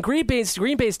 And Green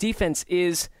Bay's defense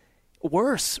is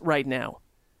worse right now.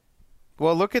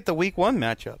 Well, look at the Week 1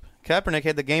 matchup. Kaepernick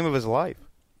had the game of his life.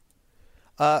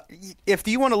 If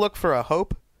you want to look for a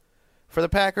hope for the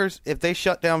Packers, if they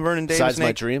shut down Vernon Davis, Besides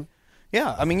my dream.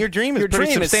 Yeah, I mean your dream is Your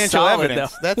pretty dream is substantial solid,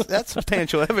 evidence. That's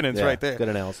substantial evidence Yeah, right there. good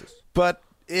analysis. But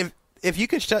if you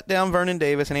could shut down Vernon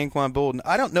Davis and Anquan Boldin,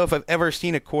 I don't know if I've ever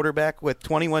seen a quarterback with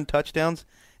 21 touchdowns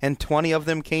and 20 of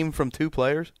them came from 2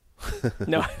 players.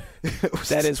 No,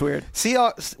 that is weird.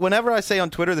 Seahawks. Whenever I say on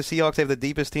Twitter the Seahawks have the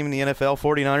deepest team in the NFL,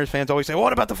 49ers fans always say,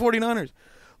 "What about the 49ers?"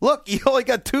 Look, you only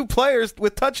got 2 players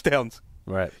with touchdowns.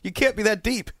 Right. You can't be that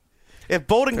deep. If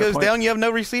Bolden Fair goes point. down, you have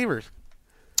no receivers.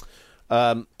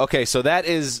 Okay, so that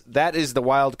is the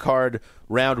wild card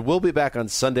round. We'll be back on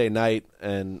Sunday night,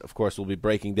 and of course, we'll be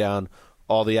breaking down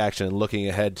all the action and looking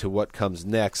ahead to what comes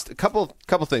next. A couple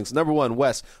things. Number one,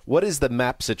 Wes, what is the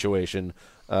map situation?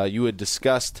 You had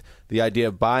discussed the idea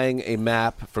of buying a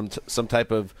map from some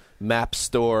type of map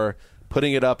store,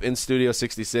 putting it up in Studio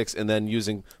 66, and then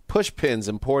using push pins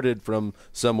imported from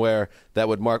somewhere that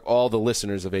would mark all the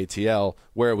listeners of ATL.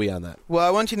 Where are we on that? Well, I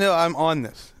want you to know I'm on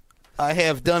this. I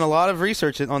have done a lot of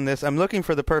research on this. I'm looking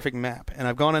for the perfect map, and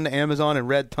I've gone into Amazon and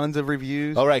read tons of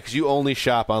reviews. Oh, right, because you only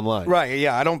shop online. Right,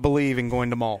 yeah, I don't believe in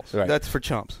going to malls. Right. That's for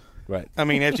chumps. Right. I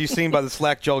mean, as you've seen by the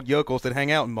slack-jawed yokels that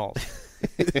hang out in malls.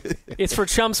 It's for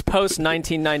chumps post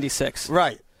 1996.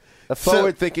 Right. A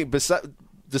forward-thinking,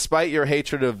 despite your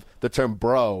hatred of the term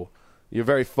bro, you're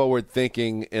very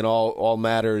forward-thinking in all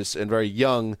matters and very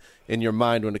young in your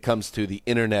mind when it comes to the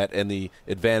internet and the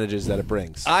advantages that it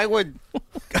brings. I would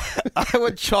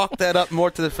chalk that up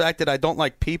more to the fact that I don't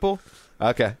like people.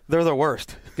 Okay. They're the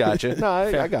worst. Gotcha. No,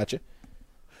 I got you.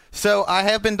 So I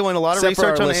have been doing a lot of Except for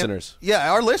research our on listeners.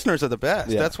 Yeah, our listeners are the best.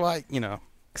 Yeah. That's why,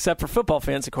 Except for football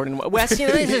fans, according to Wes.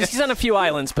 He's on a few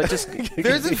islands, but just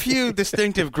there's a few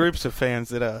distinctive groups of fans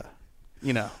that, All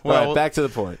right, back to the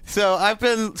point. So I've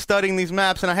been studying these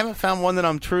maps, and I haven't found one that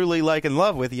I'm truly in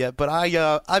love with yet. But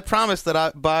I promise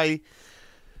that by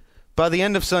the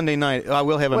end of Sunday night, I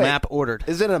will have a map ordered.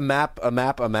 Is it a map? I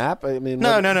mean,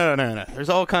 No. There's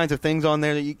all kinds of things on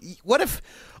there. What if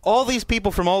all these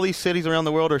people from all these cities around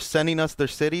the world are sending us their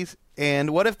cities? And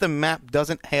what if the map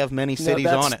doesn't have many cities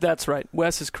on it? That's right.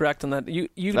 Wes is correct on that. You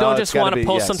don't just want to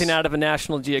pull something out of a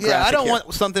National Geographic. Yeah, I don't here.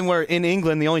 want something where in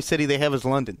England the only city they have is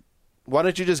London. Why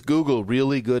don't you just Google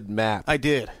really good map? I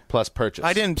did. Plus purchase.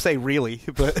 I didn't say really,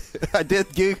 but I did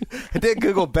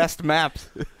Google best maps.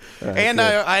 Right, and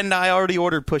I already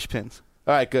ordered push pins.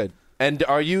 All right, good. And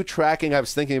are you tracking, I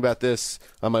was thinking about this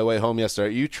on my way home yesterday,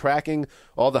 are you tracking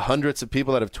all the hundreds of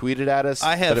people that have tweeted at us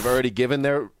that have already given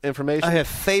their information? I have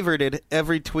favorited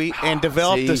every tweet and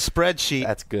developed a spreadsheet.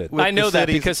 That's good. I know that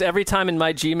because every time in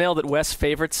my Gmail that Wes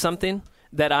favorites something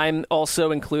that I'm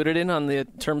also included in on the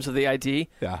terms of the ID,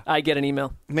 I get an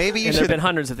email. Maybe you and should. There have been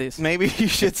hundreds of these. Maybe you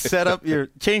should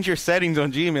change your settings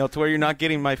on Gmail to where you're not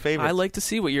getting my favorites. I like to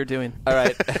see what you're doing. All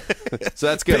right. So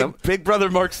that's good. Big brother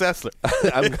Mark Sessler.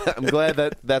 I'm glad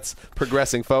that's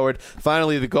progressing forward.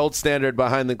 Finally, the gold standard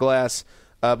behind the glass.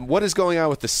 What is going on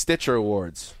with the Stitcher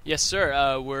Awards? Yes,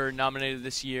 sir. We're nominated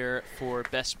this year for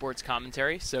Best Sports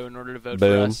Commentary. So in order to vote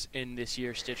for us in this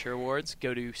year's Stitcher Awards,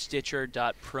 go to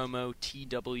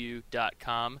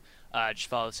stitcher.promotw.com. Just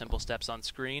follow the simple steps on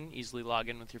screen. Easily log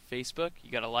in with your Facebook.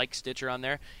 You got to like Stitcher on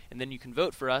there, and then you can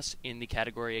vote for us in the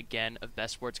category again of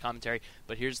Best Sports Commentary.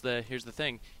 But here's the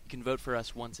thing: you can vote for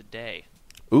us once a day.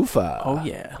 Oofa! Oh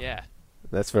yeah. Yeah.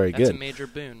 That's very good. That's a major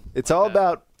boon. It's all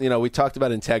about, we talked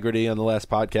about integrity on the last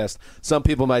podcast. Some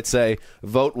people might say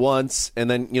vote once and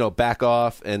then, back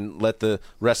off and let the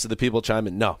rest of the people chime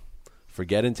in. No.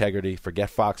 Forget integrity. Forget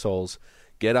foxholes.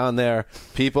 Get on there.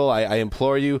 People, I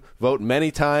implore you, vote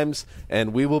many times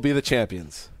and we will be the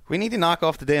champions. We need to knock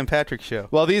off the Dan Patrick Show.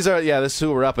 Well, this is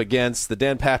who we're up against. The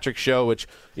Dan Patrick Show, which,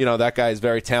 that guy is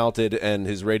very talented and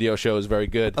his radio show is very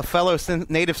good. A fellow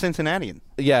native Cincinnatian.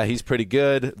 Yeah, he's pretty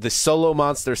good. The Solo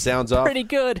Monster sounds off. Pretty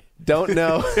good. Don't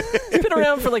know. He's been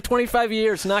around for like 25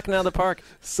 years, knocking out of the park.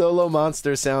 Solo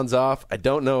Monster sounds off. I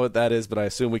don't know what that is, but I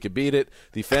assume we could beat it.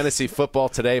 The Fantasy Football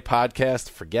Today podcast,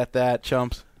 forget that.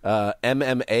 Chumps.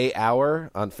 MMA Hour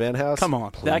on Fan House. Come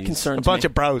on. Please. That concerns me. A bunch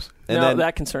of bros.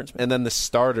 That concerns me. And then the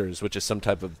Starters, which is some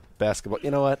type of basketball. You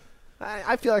know what?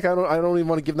 I feel like I don't even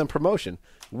want to give them promotion.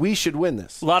 We should win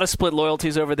this. A lot of split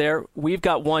loyalties over there. We've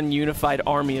got one unified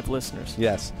army of listeners.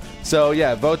 Yes. So,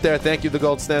 vote there. Thank you, The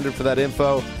Gold Standard, for that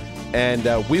info.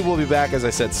 And we will be back, as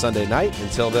I said, Sunday night.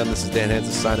 Until then, this is Dan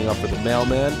Hansis signing off for the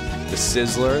Mailman, the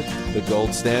Sizzler, the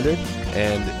Gold Standard,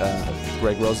 and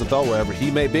Greg Rosenthal, wherever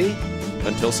he may be.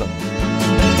 Until Sunday.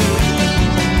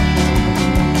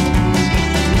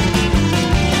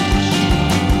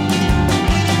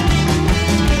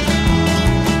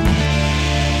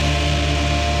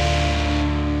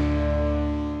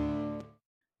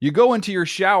 You go into your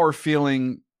shower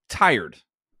feeling tired,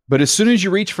 but as soon as you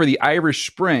reach for the Irish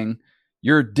Spring,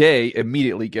 your day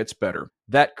immediately gets better.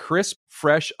 That crisp,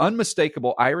 fresh,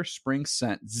 unmistakable Irish Spring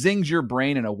scent zings your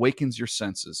brain and awakens your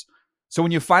senses. So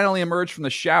when you finally emerge from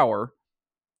the shower,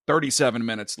 37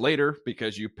 minutes later,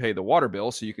 because you pay the water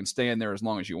bill so you can stay in there as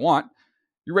long as you want,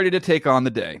 you're ready to take on the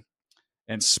day.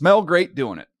 And smell great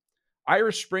doing it.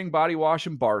 Irish Spring Body Wash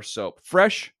and Bar Soap.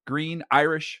 Fresh, green,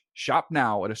 Irish. Shop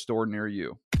now at a store near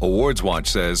you. Awards Watch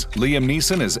says Liam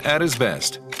Neeson is at his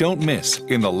best. Don't miss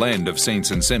In the Land of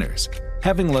Saints and Sinners.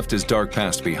 Having left his dark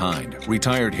past behind,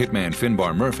 retired hitman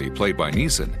Finbar Murphy, played by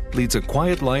Neeson, leads a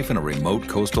quiet life in a remote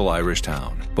coastal Irish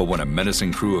town. But when a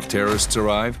menacing crew of terrorists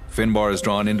arrive, Finbar is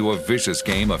drawn into a vicious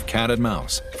game of cat and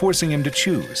mouse, forcing him to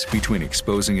choose between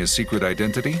exposing his secret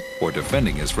identity or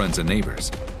defending his friends and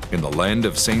neighbors. In the Land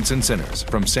of Saints and Sinners,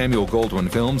 from Samuel Goldwyn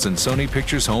Films and Sony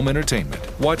Pictures Home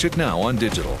Entertainment. Watch it now on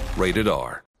digital. Rated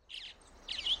R.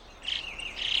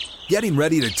 Getting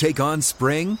ready to take on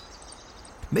spring?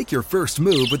 Make your first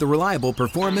move with the reliable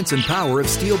performance and power of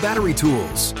Steel battery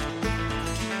tools.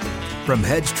 From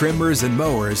hedge trimmers and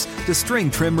mowers to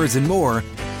string trimmers and more,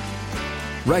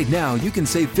 right now you can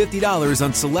save $50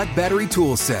 on select battery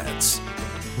tool sets.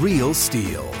 Real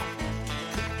Steel.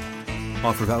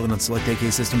 Offer valid on select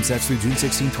AK system sets through June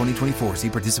 16, 2024. See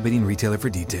participating retailer for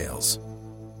details.